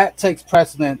that takes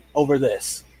precedent over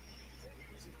this.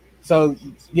 So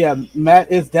yeah,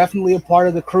 Matt is definitely a part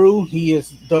of the crew. He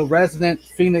is the resident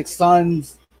Phoenix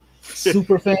Suns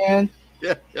super fan.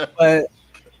 Yeah. But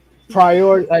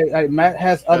Matt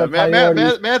has other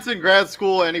priorities. Matt's in grad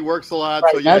school and he works a lot,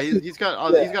 right, so yeah, he's got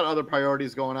other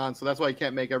priorities going on, so that's why he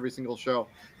can't make every single show.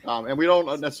 And we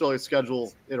don't necessarily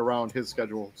schedule it around his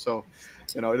schedule, so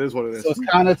it is what it is. So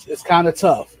it's kind of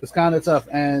tough. It's kind of tough,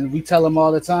 and we tell him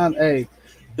all the time, "Hey,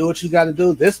 do what you got to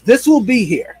do. This will be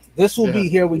here. This will be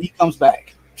here when he comes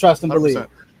back. Trust and believe."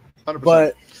 100%.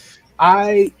 But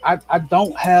I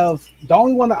don't have the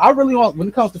only one that I really want when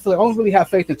it comes to Philly. I don't really have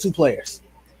faith in 2 players,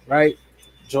 right?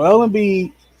 Joel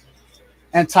Embiid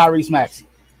and Tyrese Maxey.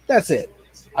 That's it.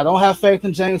 I don't have faith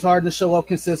in James Harden to show up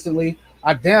consistently.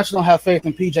 I damn sure don't have faith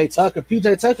in PJ Tucker.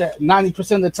 PJ Tucker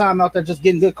 90% of the time out there just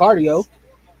getting good cardio.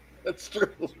 That's true.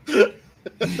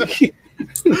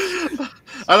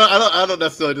 I don't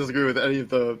necessarily disagree with any of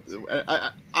the.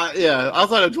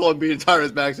 Outside of Joel Embiid and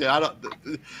Tyrese Maxey, I don't.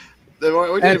 We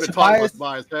didn't even talk about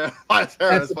Tobias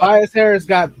Harris. Tobias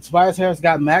Harris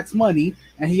got max money,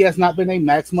 and he has not been a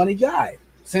max money guy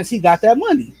since he got that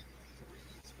money.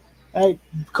 Hey,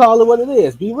 call it what it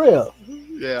is. Be real.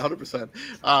 Yeah,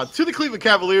 100%. To the Cleveland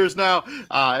Cavaliers now,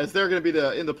 as they're going to be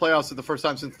in the playoffs for the first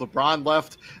time since LeBron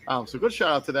left. So good shout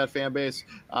out to that fan base.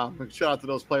 Shout out to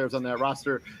those players on that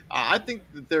roster. I think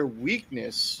that their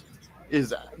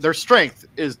strength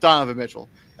is Donovan Mitchell.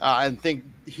 and think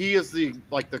he is the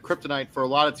kryptonite for a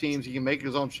lot of teams. He can make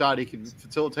his own shot. He can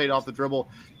facilitate off the dribble.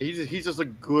 He's just a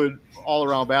good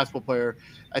all-around basketball player.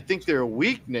 I think their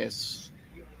weakness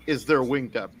is their wing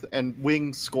depth and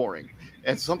wing scoring.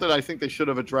 It's something I think they should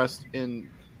have addressed in,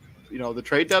 the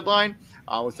trade deadline,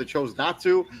 which they chose not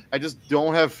to. I just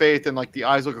don't have faith in the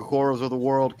Isaac Okoros of the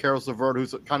world, Karis LeVert,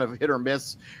 who's kind of hit or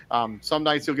miss. Some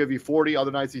nights he'll give you 40,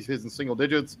 other nights he's in single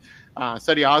digits.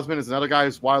 Cedi Osman is another guy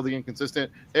who's wildly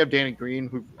inconsistent. They have Danny Green,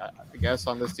 who I guess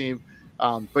on this team,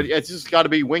 but it's just got to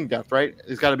be wing depth, right?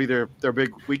 It's got to be their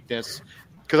big weakness.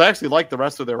 Because I actually like the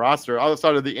rest of their roster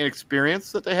outside of the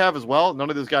inexperience that they have as well. None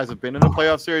of these guys have been in a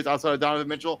playoff series outside of Donovan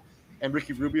Mitchell and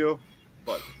Ricky Rubio,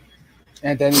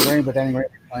 and Danny Green, but Danny Green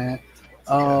playing.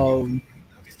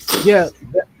 Their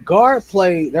guard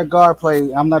play.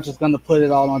 I'm not just going to put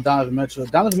it all on Donovan Mitchell.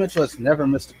 Donovan Mitchell has never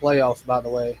missed the playoffs, by the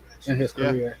way, in his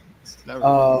career.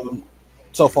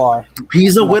 So far,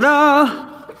 he's a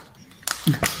winner.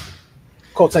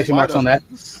 Quotation marks on that.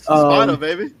 Spider,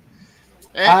 baby.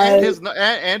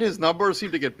 And his numbers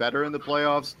seem to get better in the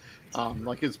playoffs.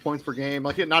 His points per game,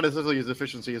 not necessarily his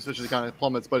efficiency. His efficiency kind of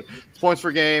plummets, but his points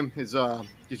per game, he's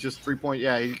just 3 point.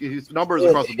 Yeah, his numbers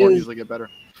across the board usually get better.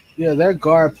 Yeah, their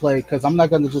guard play, because I'm not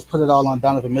going to just put it all on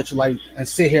Donovan Mitchell and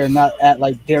sit here and not act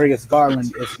like Darius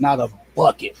Garland is not a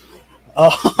bucket.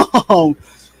 So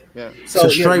it's a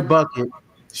straight bucket.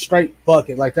 Straight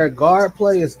bucket. Their guard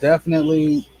play is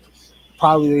definitely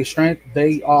probably their strength.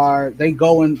 They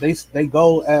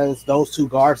go as those two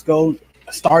guards go,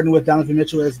 starting with Donovan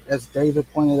Mitchell, as David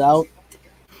pointed out.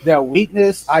 Their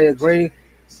weakness, I agree.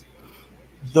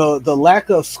 The lack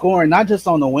of scoring, not just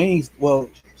on the wings,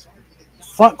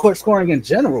 front court scoring in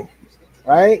general,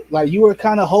 right? You were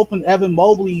kind of hoping Evan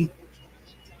Mobley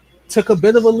took a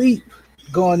bit of a leap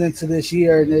going into this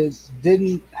year, and it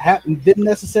didn't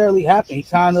necessarily happen. He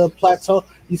kind of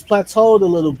plateaued a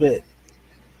little bit.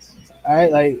 All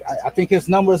right, I think his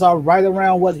numbers are right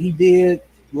around what he did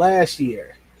last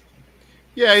year.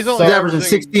 Yeah, he's only averaging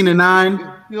 16 and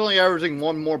 9. He's only averaging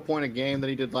one more point a game than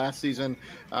he did last season.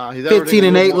 He's 15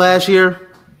 and 8 last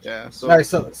year. Yeah, so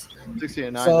 16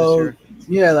 and 9 this year.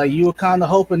 Yeah, you were kind of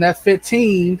hoping that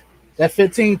 15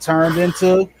 turned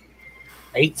into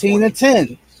 18 and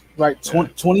 10, right?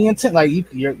 20 and 10.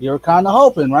 You're kind of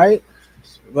hoping, right?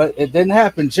 But it didn't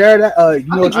happen. Jared, I think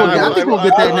we'll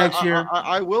get that next year.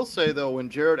 I will say though, when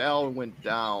Jared Allen went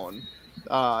down,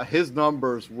 his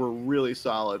numbers were really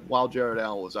solid while Jared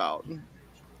Allen was out.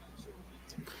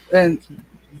 And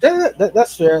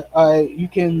that's fair. You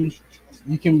can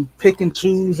pick and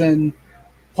choose and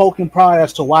poke and pry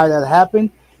as to why that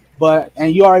happened,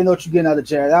 and you already know what you're getting out of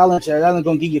Jared Allen. Jared Allen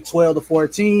gonna give you 12 to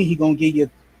 14. He's gonna give you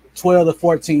 12 to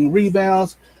 14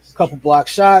 rebounds, a couple block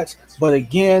shots. But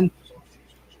again,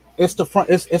 it's the front.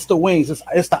 It's the wings.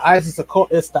 It's the Isaac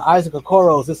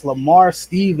Okoros. It's Lamar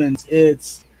Stevens.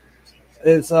 It's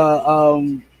Cedi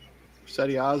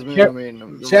Osman.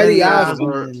 Cedi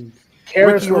Osman.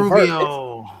 Karis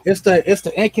LeVert. It's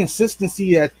the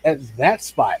inconsistency at that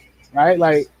spot,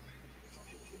 right?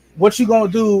 What you gonna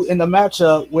do in the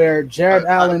matchup where Jared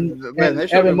Allen and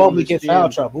Evan Mobley get foul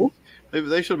trouble?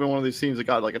 They should have been one of these teams that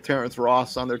got a Terrence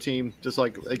Ross on their team, just a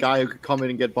guy who could come in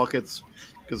and get buckets,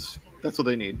 because that's what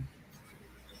they need.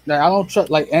 I don't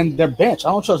trust and their bench. I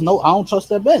don't trust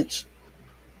their bench.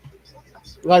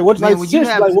 What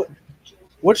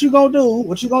you gonna do?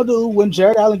 What you gonna do when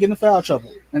Jared Allen getting in foul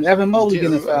trouble and Evan Mobley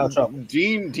getting in foul trouble?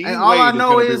 Dean and all I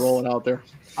know is rolling out there.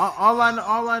 All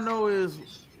I know is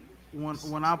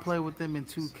when I play with them in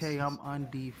 2K, I'm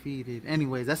undefeated.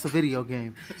 Anyways, that's a video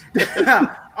game.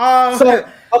 So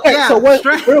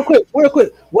real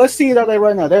quick, what seed are they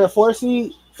right now? They're a 4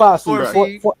 seed, 5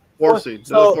 seed, 4 seed.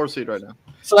 They're the 4 seed right now.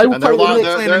 So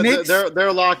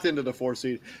they're locked into the 4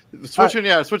 seed. Switching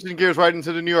gears right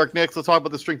into the New York Knicks. Let's talk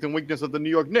about the strength and weakness of the New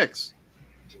York Knicks.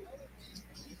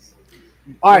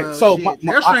 All right, so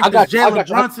their strength is Jalen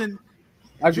Brunson,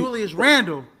 Julius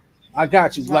Randle. I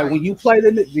got you. Right. When you play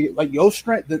your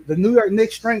strength, the New York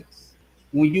Knicks strength.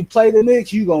 When you play the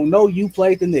Knicks, you gonna know you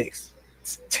played the Knicks.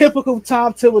 It's typical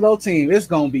Tom Thibodeau team. It's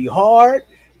gonna be hard.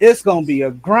 It's gonna be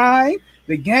a grind.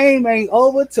 The game ain't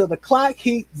over till the clock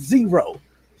hits 0.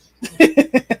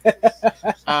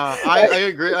 I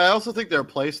agree. I also think their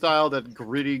play style, that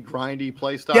gritty, grindy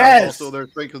play style, is also their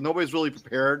strength, because nobody's really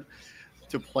prepared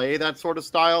to play that sort of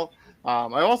style.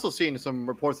 I also seen some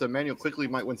reports that Emmanuel Quickley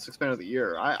might win Sixth Man of the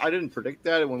Year. I didn't predict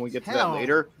that when we get to that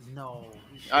later. No.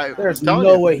 There's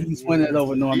no way he's winning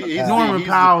over Norman Powell. Norman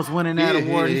Powell's winning that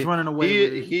award. He's running away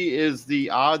with it. He is the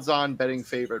odds-on betting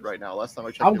favorite right now. Last time I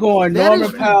checked, I'm going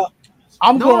Norman Powell.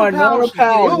 I'm going Norman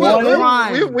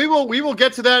Powell. We will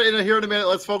get to that here in a minute.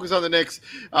 Let's focus on the Knicks.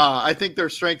 I think their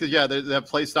strength is that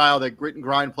play style, that grit and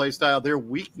grind play style. Their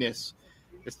weakness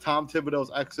is Tom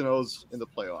Thibodeau's X and O's in the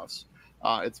playoffs.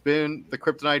 It's been the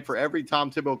kryptonite for every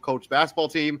Tom Thibodeau coached basketball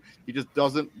team. He just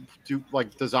doesn't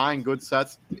design good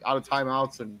sets out of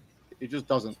timeouts, and he just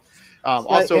doesn't.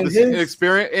 Also, this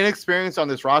inexperience on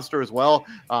this roster as well.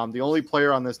 The only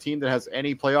player on this team that has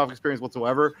any playoff experience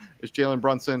whatsoever is Jalen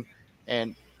Brunson,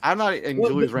 and I'm not. And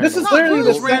Julius Randle. This is literally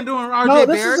Julius Randle and RJ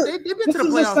Barrett. They've been to the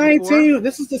playoffs before. Team.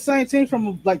 This is the same team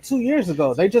from like 2 years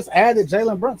ago. They just added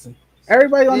Jalen Brunson.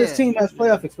 Everybody on this team has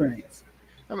playoff experience.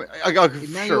 I mean,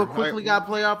 Emmanuel quickly got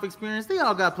playoff experience. They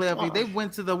all got playoff. They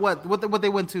went to the what they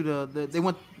went to they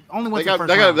went to the first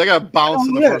round. They got bounced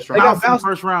in the first round. They got bounced in the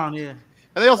first round. Yeah.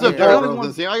 And they also have Derrick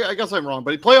Rose. I guess I'm wrong,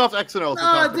 but playoff X and O.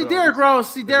 Derrick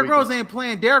Rose. Derrick Rose ain't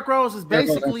playing. Derrick Rose is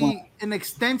basically an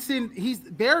extension.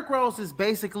 Derrick Rose is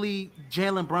basically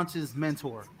Jalen Brunson's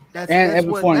mentor. That's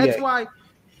why.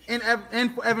 And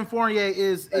Evan Fournier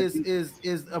is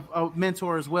a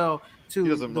mentor as well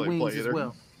to the Wings as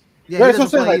well. Yeah, he doesn't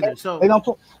play either. So they don't.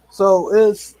 So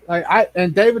it's like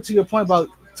and David, to your point about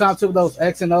Tom Thibodeau's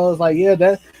X and O's,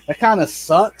 that kind of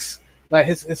sucks. Like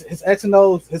his X and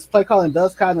O's, his play calling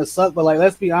does kind of suck. But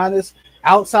let's be honest,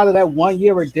 outside of that 1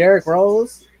 year with Derrick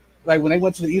Rose, when they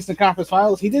went to the Eastern Conference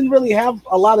Finals, he didn't really have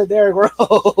a lot of Derrick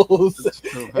Rose. That's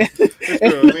true.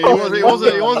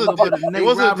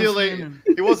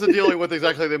 He wasn't dealing with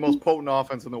exactly the most potent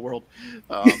offense in the world.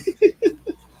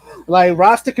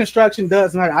 Roster construction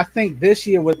does matter. I think this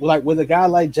year with a guy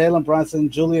like Jalen Brunson,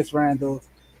 Julius Randle,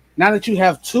 now that you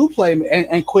have two playmakers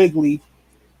and Quigley.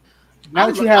 I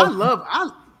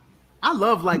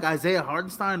love Isaiah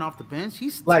Hartenstein off the bench.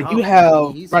 He's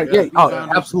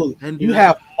absolutely. And you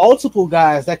have multiple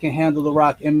guys that can handle the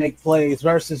rock and make plays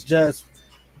versus just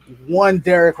one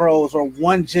Derrick Rose or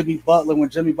one Jimmy Butler when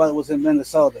Jimmy Butler was in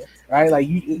Minnesota, right?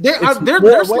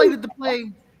 They're slated to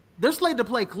play. They're slated to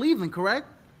play Cleveland, correct?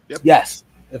 Yep. Yes.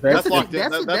 That's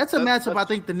a matchup I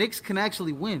think the Knicks can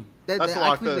actually win. That's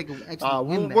locked in.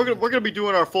 We're going to be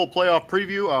doing our full playoff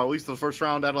preview, at least the first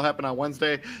round. That'll happen on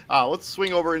Wednesday. Let's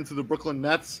swing over into the Brooklyn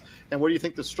Nets. And what do you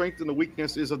think the strength and the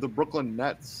weakness is of the Brooklyn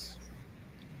Nets?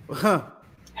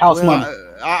 House money.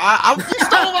 House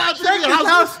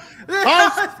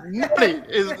money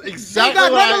is exactly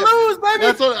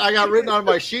that's what I got written on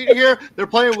my sheet here. They're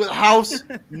playing with house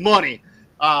money.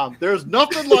 There's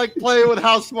nothing like playing with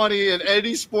house money in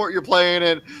any sport you're playing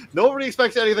in. Nobody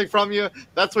expects anything from you.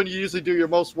 That's when you usually do your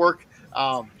most work.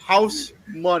 House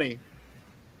money.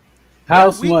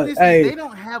 House money. Hey, they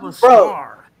don't have a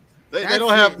star. They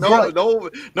don't have no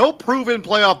proven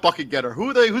playoff bucket getter.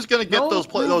 Who's going to get those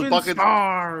buckets?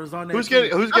 Stars on who's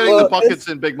getting the buckets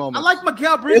in big moments? I like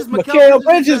Mikal Bridges. Mikal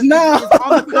Bridges now.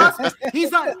 On the cusp.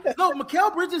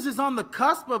 Mikal Bridges is on the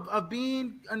cusp of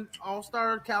being an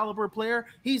all-star caliber player.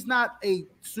 He's not a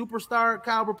superstar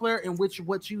caliber player in which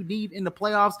what you need in the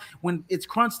playoffs when it's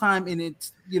crunch time and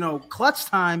it's clutch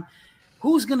time.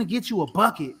 Who's going to get you a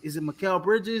bucket? Is it Mikal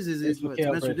Bridges? Is it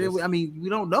Spencer Dinwiddie? I mean, we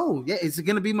don't know. Yeah, is it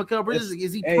going to be Mikal Bridges?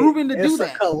 Is he proven to do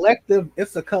that?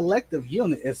 It's a collective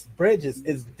unit. It's Bridges.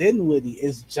 It's Dinwiddie.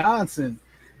 It's Johnson.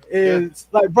 It's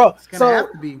bro. It's gonna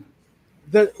have to be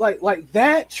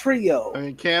that trio. I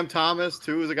mean, Cam Thomas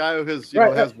too is a guy who has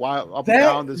wild up and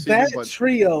down this season.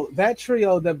 That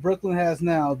trio that Brooklyn has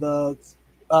now. The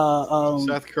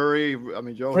Seth Curry. I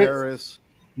mean, Joe Harris,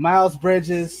 Miles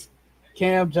Bridges,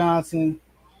 Cam Johnson,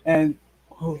 and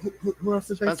who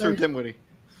else is Spencer Dinwiddie.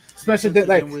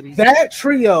 Dinwiddie. That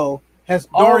trio has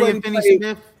already played.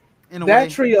 Smith,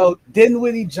 trio,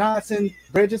 Dinwiddie, Johnson,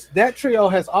 Bridges. That trio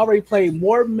has already played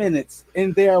more minutes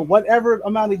in their whatever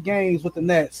amount of games with the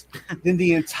Nets than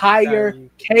the entire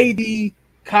KD,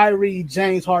 Kyrie,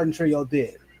 James Harden trio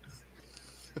did.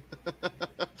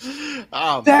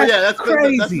 That's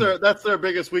crazy. That's their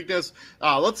biggest weakness.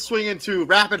 Let's swing into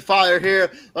rapid fire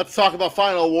here. Let's talk about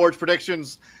final awards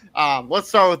predictions. Let's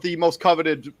start with the most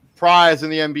coveted prize in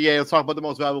the NBA. Let's talk about the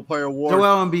most valuable player award.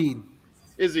 Joel Embiid.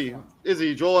 Izzy,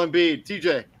 Joel Embiid,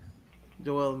 TJ.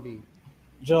 Joel Embiid.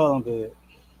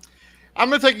 I'm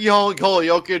gonna take Nikola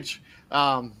Jokic.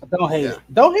 I don't hate it.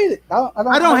 Don't hate it.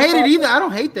 I don't hate it either. I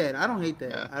don't hate that.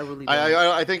 Yeah. I really don't.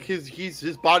 I think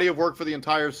his body of work for the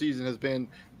entire season has been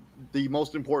the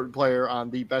most important player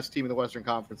on the best team in the Western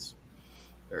Conference.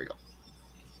 There you go.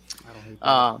 I don't hate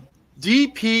that.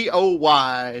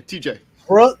 DPOY. TJ.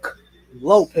 Brook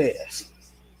Lopez.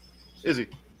 Izzy.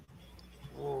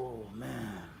 Oh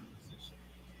man,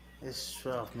 it's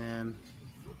tough, man.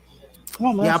 Come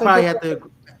on, man.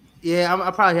 Yeah, I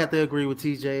probably have to agree with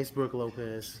TJ. It's Brook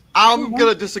Lopez. I'm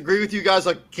gonna disagree with you guys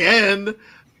again.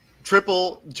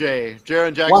 Triple J,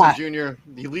 Jaren Jackson Jr.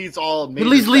 He leads all. He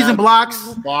leads in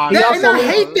blocks. And I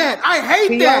hate that. I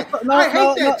hate that.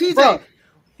 TJ. Bro,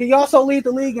 he also leads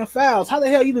the league in fouls. How the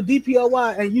hell you the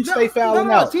DPOY and you stay fouling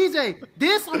out? TJ,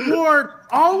 this award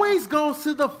always goes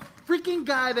to the freaking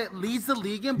guy that leads the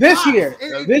league in blocks.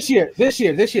 This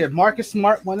year. Marcus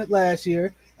Smart won it last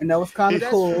year. And that was kind of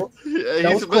cool. He's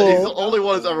the only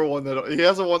one that's ever won that. He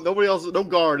hasn't won. Nobody else, no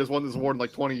guard has won this award in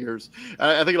like 20 years.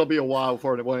 I think it'll be a while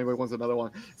before anybody wins another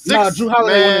one. Drew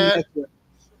Holiday won it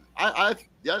next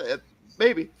year.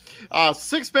 Maybe.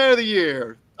 Sixth man of the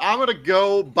year. I'm gonna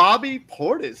go Bobby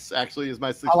Portis. Actually, is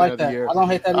my sixth man of the year. I don't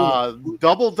hate that either.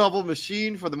 Double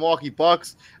machine for the Milwaukee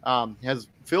Bucks. Has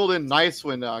filled in nice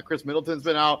when Chris Middleton's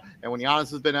been out, and when Giannis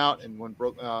has been out, and when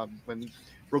Brook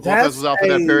Lopez was out for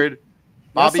that period.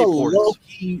 Bobby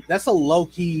Portis. That's a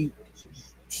low-key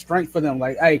strength for them.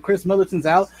 Like, hey, Chris Middleton's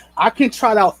out. I can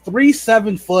trot out 3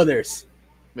 7-footers.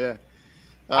 Yeah.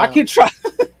 I can try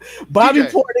Bobby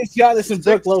Portis, Giannis, and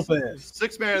Brook Lopez.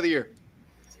 Sixth man of the year.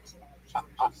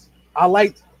 I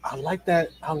like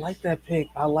that. I like that pick.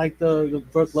 I like the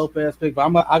Brook Lopez pick,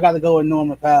 but I got to go with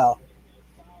Norman Powell.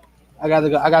 I got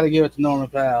to give it to Norman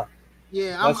Powell.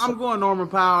 Yeah, I'm going Norman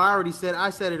Powell. I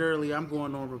said it earlier. I'm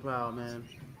going Norman Powell, man.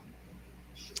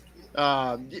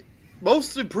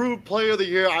 Most improved player of the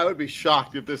year. I would be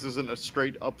shocked if this isn't a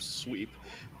straight up sweep.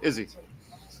 Is he?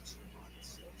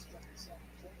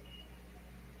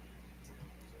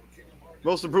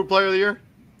 Most improved player of the year?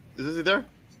 Is he there?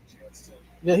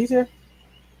 Yeah, he's here.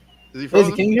 Is he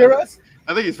frozen? Can you hear us?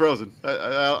 I think he's frozen.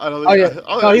 I don't think.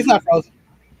 Oh yeah. No, he's not frozen.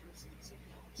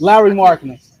 Lauri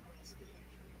Markkanen.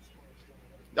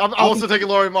 I'm also taking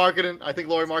Lauri Markkanen. I think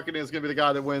Lauri Markkanen is going to be the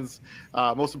guy that wins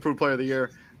most improved player of the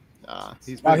year.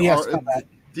 He's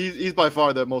by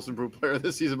far the most improved player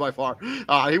this season by far.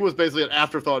 He was basically an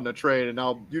afterthought in a trade, and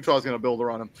now Utah's going to build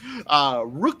around him.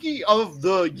 Rookie of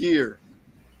the year.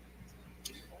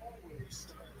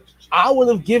 I would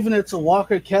have given it to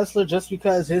Walker Kessler just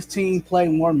because his team played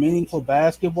more meaningful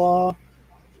basketball,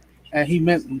 and he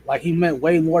meant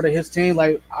way more to his team.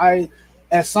 Like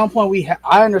at some point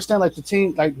I understand like the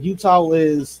team like Utah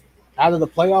is out of the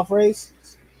playoff race,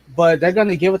 but they're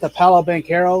gonna give it to Paolo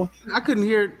Banchero. I couldn't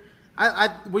hear. I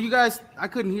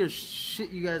couldn't hear shit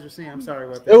you guys were saying. I'm sorry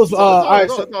about that. It was all right.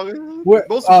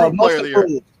 Most improved player of the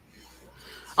year.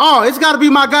 Oh, it's got to be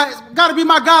my guy. Got to be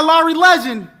my guy, Laurie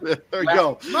Legend. There you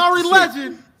go, Laurie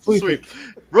Legend. Sweet.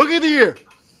 Rookie of the year.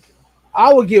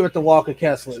 I would give it to Walker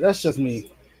Kessler. That's just me.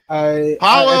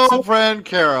 Paolo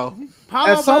Banchero.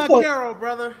 Paolo Banchero,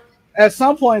 brother. At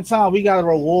some point in time, we got to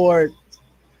reward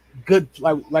good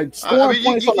like scoring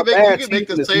points on a bad team.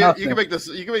 You can make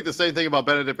the same thing about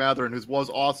Benedict Mathurin, who was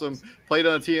awesome. Played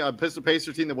on a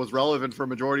Pacer team that was relevant for a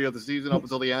majority of the season up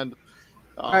until the end.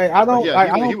 I don't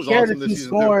care that you're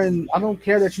scoring. I don't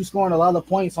care that you're scoring a lot of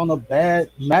points on a bad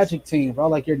Magic team, bro.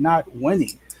 Like you're not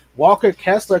winning. Walker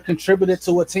Kessler contributed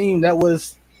to a team that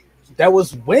was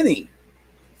winning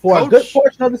for a good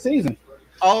portion of the season.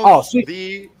 Sweep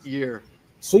the year.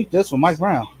 Sweep this with Mike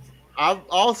Brown. I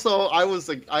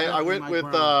went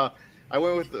with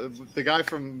the guy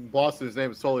from Boston. His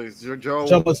name is totally Joe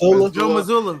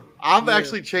Mazzulla. I've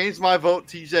actually changed my vote,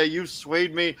 TJ. You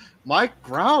swayed me. Mike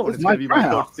Brown is going to be my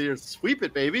vote there. Sweep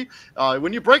it, baby.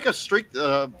 When you break a streak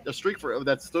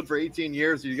that stood for 18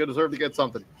 years, you deserve to get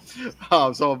something.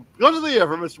 So go to the year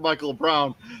for Mr. Michael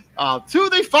Brown. To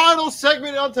the final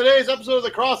segment on today's episode of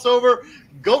the Crossover,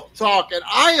 GOAT Talk. And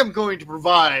I am going to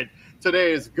provide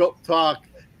today's GOAT Talk,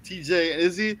 TJ and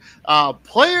Izzy.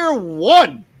 Player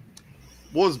 1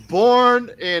 was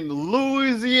born in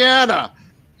Louisiana.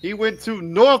 He went to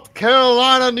North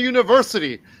Carolina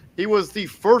University. He was the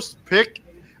first pick.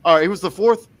 He was the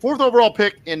fourth overall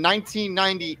pick in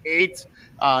 1998.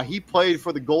 He played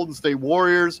for the Golden State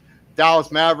Warriors,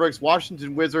 Dallas Mavericks,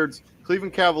 Washington Wizards,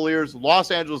 Cleveland Cavaliers,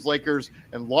 Los Angeles Lakers,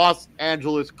 and Los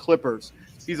Angeles Clippers.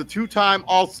 He's a 2-time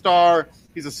All-Star.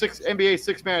 He's a NBA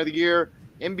Sixth Man of the Year,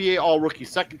 NBA All-Rookie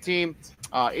Second Team,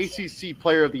 ACC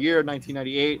Player of the Year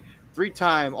 1998.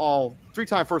 Three-time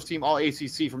first team All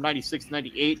ACC from 96 to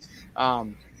 98.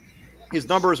 His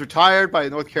number is retired by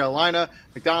North Carolina,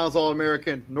 McDonald's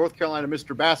All-American, North Carolina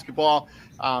Mr. Basketball.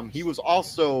 He was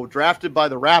also drafted by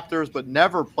the Raptors, but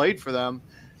never played for them.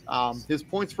 His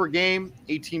points per game,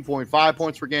 18.5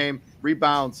 points per game,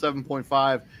 rebounds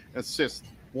 7.5, assists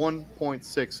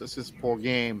 1.6 assists per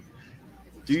game.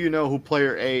 Do you know who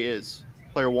player A is?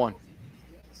 Player 1.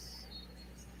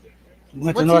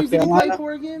 What team did he play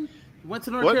for again? Went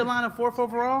to North Carolina, 4th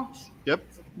overall? Yep.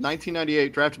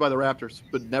 1998, drafted by the Raptors,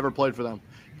 but never played for them.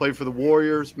 Played for the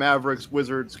Warriors, Mavericks,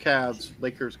 Wizards, Cavs,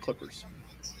 Lakers, Clippers.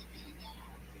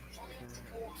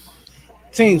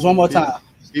 Teams, one more time.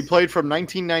 He played from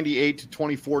 1998 to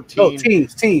 2014. No,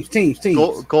 teams.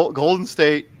 Golden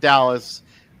State, Dallas,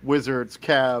 Wizards,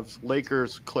 Cavs,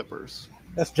 Lakers, Clippers.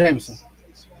 That's Jameson.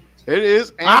 It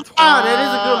is Antoine. That is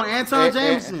a good one. Antoine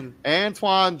Jameson.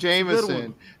 Antoine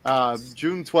Jameson.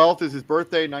 June 12th is his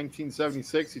birthday,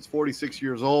 1976. He's 46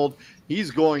 years old. He's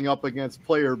going up against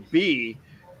player B,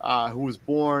 who was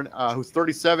born, who's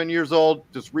 37 years old,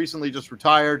 just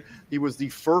retired. He was the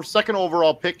second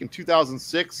overall pick in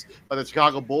 2006 by the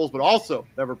Chicago Bulls, but also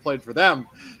never played for them.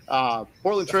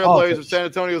 Portland Trailblazers, San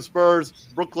Antonio Spurs,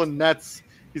 Brooklyn Nets.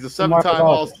 He's a 7-time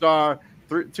All-Star,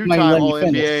 2-time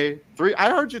All-NBA.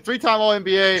 Three-time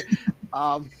All-NBA.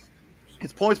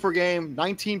 His points per game,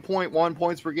 19.1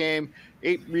 points per game,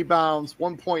 8 rebounds,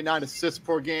 1.9 assists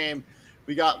per game.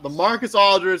 We got LaMarcus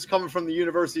Aldridge coming from the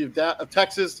University of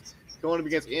Texas, going up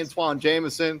against Antoine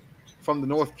Jameson from the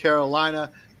North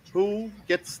Carolina. Who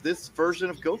gets this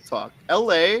version of GOAT Talk?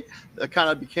 LA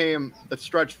kind of became a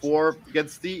stretch 4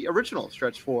 against the original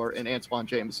stretch 4 in Antoine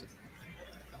Jameson.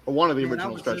 Or one of the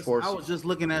original stretch 4s. I was just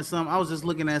looking at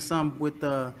some with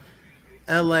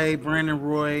LA, Brandon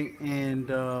Roy, and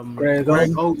Greg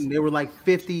Oden. They were like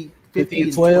 50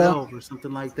 and 12 or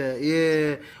something like that.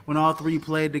 Yeah, when all three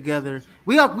played together.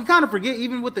 We kind of forget,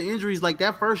 even with the injuries, like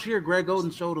that first year, Greg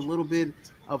Oden showed a little bit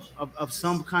of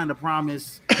some kind of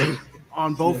promise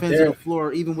on both ends of the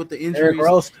floor, even with the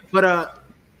injuries. But I'm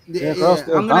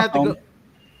gonna have to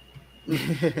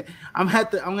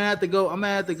go. I'm gonna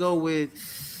have to go with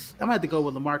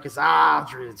LaMarcus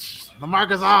Aldridge.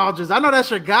 LaMarcus Aldridge. I know that's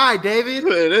your guy, David.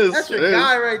 It is. That's your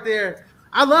guy right there.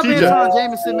 I love Antoine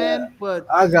Jameson, man, but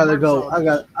I gotta go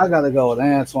with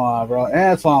Antoine, bro.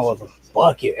 Antoine was a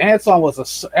bucket. Antoine was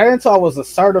a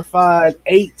certified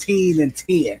 18 and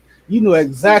 10. You knew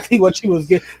exactly what you was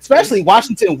getting, especially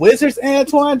Washington Wizards.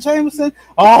 Antoine Jameson.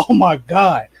 Oh my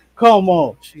God. Come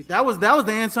on. That was the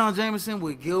Antoine Jameson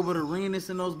with Gilbert Arenas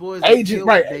and those boys. Agent,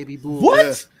 right? Baby Bulls.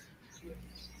 What? Yeah.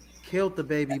 Killed the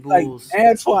Baby Bulls.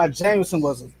 Antoine Jameson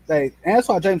was a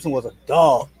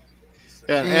dog.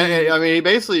 Yeah, and I mean, he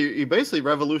basically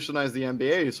revolutionized the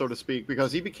NBA, so to speak,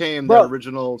 because he became the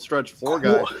original stretch 4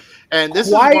 guy. And this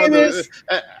is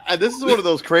one of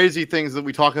those crazy things that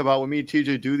we talk about when me and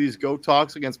TJ do these GOAT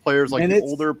talks against players like the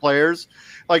older players.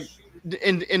 Like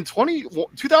in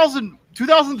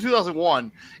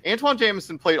 2001, Antoine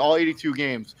Jameson played all 82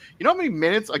 games. You know how many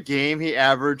minutes a game he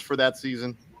averaged for that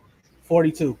season?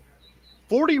 42.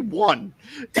 41.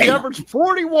 He averaged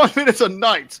 41 minutes a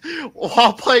night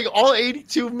while playing all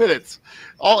 82 minutes,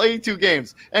 all 82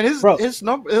 games. And his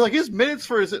number, like his minutes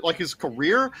for his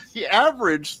career, he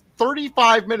averaged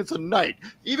 35 minutes a night.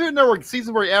 Even there were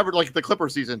seasons where he averaged, like the Clipper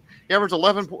season, he averaged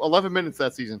 11 minutes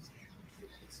that season.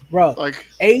 Bro, like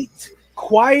 8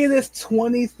 quietest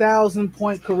 20,000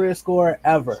 point career scorer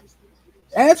ever.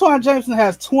 Antoine Jameson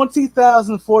has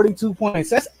 20,042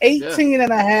 points. That's 18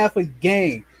 and a half a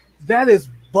game. That is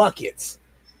buckets.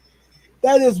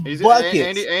 Buckets.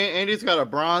 Andy's got a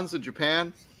bronze in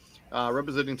Japan,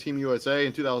 representing Team USA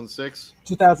in 2006.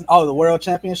 The World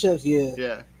Championships, yeah.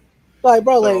 Yeah. Like,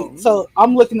 bro, so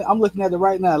I'm looking at it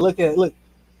right now. Look.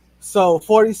 So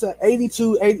 47,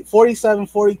 82, 80, 47,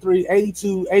 43,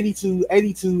 82, 82,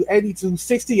 82, 82,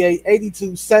 68,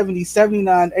 82, 70,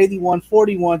 79, 81,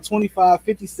 41, 25,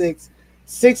 56,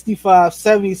 65,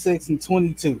 76, and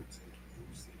 22.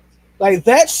 Like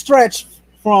that stretch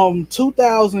from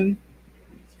 2000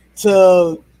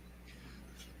 to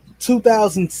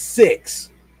 2006,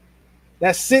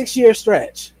 that 6-year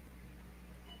stretch,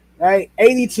 right?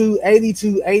 82,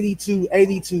 82, 82,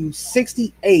 82,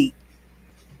 68,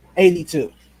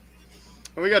 82.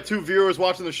 And we got 2 viewers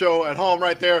watching the show at home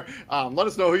right there. Let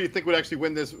us know who you think would actually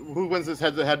win this. Who wins this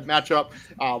head-to-head matchup?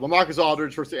 LaMarcus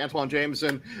Aldridge versus Antoine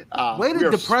Jameson. Way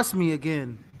to depress me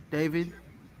again, David,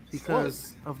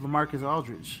 because of LaMarcus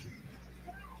Aldridge.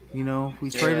 You know, we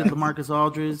traded LaMarcus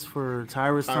Aldridge for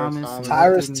Tyrese Thomas.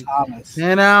 Tyrese Thomas.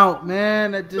 Man out,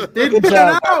 man. That just didn't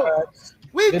pan out.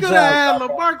 We could have had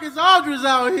LaMarcus Aldridge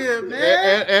out here,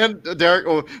 man. And Derek.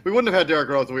 Well, we wouldn't have had Derrick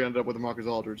Rose if we ended up with LaMarcus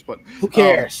Aldridge, but who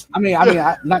cares? I mean,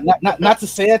 not to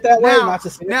say it that way.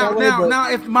 Now,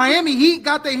 if Miami Heat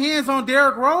got their hands on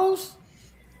Derrick Rose,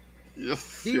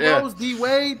 Rose, D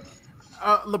Wade,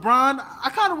 LeBron, I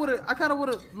kind of would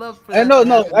have loved for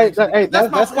that. Hey,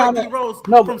 that's kind of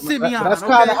from Simeon. That's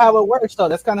kind of how it works, though.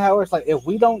 That's kind of how it works. Like, if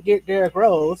we don't get Derrick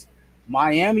Rose,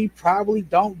 Miami probably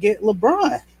don't get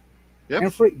LeBron. Yep.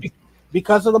 And free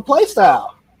because of the play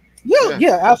style.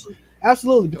 Yeah, absolutely.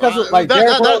 Absolutely, because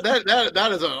that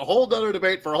is a whole other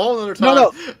debate for a whole other time.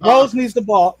 No. Rose needs the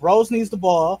ball. Rose needs the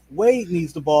ball. Wade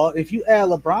needs the ball. If you add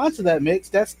LeBron to that mix,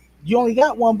 you only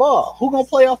got one ball. Who gonna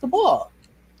play off the ball?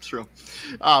 True.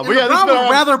 But LeBron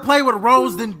would rather play with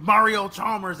Rose than Mario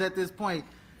Chalmers at this point.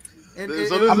 And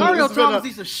Mario Chalmers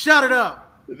needs to shut it up.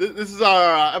 This is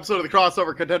our episode of the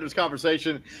Crossover Contenders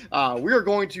Conversation. We are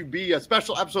going to be a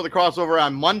special episode of the Crossover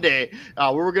on Monday,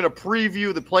 where we're going to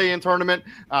preview the play-in tournament.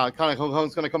 Kind of going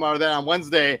to come out of that on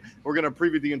Wednesday. We're going to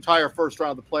preview the entire first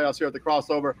round of the playoffs here at the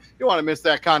Crossover. You don't want to miss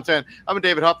that content. I'm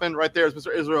David Huffman. Right there is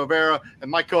Mr. Israel Rivera and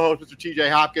my co-host, Mr.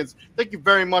 TJ Hopkins. Thank you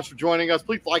very much for joining us.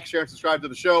 Please like, share, and subscribe to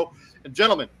the show. And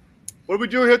gentlemen, what do we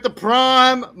do here at the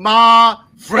Prime, my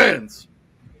friends?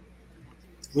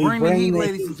 Bring the heat,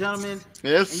 ladies and gentlemen.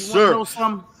 Yes, sir. Know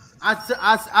something?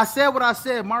 I said what I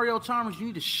said. Mario Chalmers, you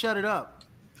need to shut it up.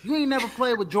 You ain't never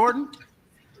played with Jordan.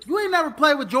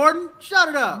 Shut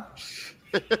it up.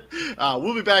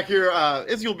 We'll be back here.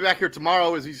 Izzy will be back here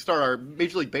tomorrow as we start our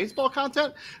Major League Baseball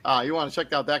content. You want to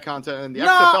check out that content and the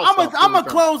XFL stuff. I'm gonna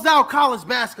close out college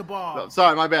basketball. No,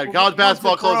 sorry, my bad. College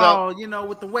basketball close out. You know,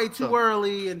 with the way too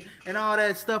early and all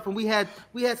that stuff. And we had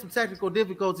some technical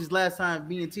difficulties last time.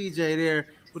 Me and TJ there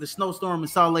with a snowstorm in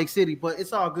Salt Lake City, but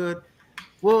it's all good.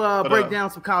 We'll break down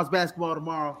some college basketball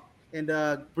tomorrow and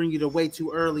bring you the way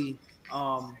too early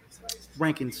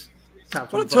rankings.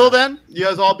 But until then, you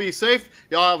guys all be safe.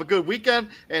 Y'all have a good weekend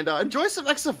and enjoy some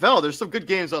XFL. There's some good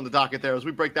games on the docket there as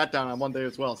we break that down on Monday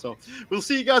as well. So we'll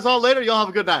see you guys all later. Y'all have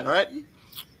a good night. All right.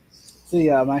 See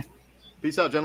ya, man. Peace out, gentlemen.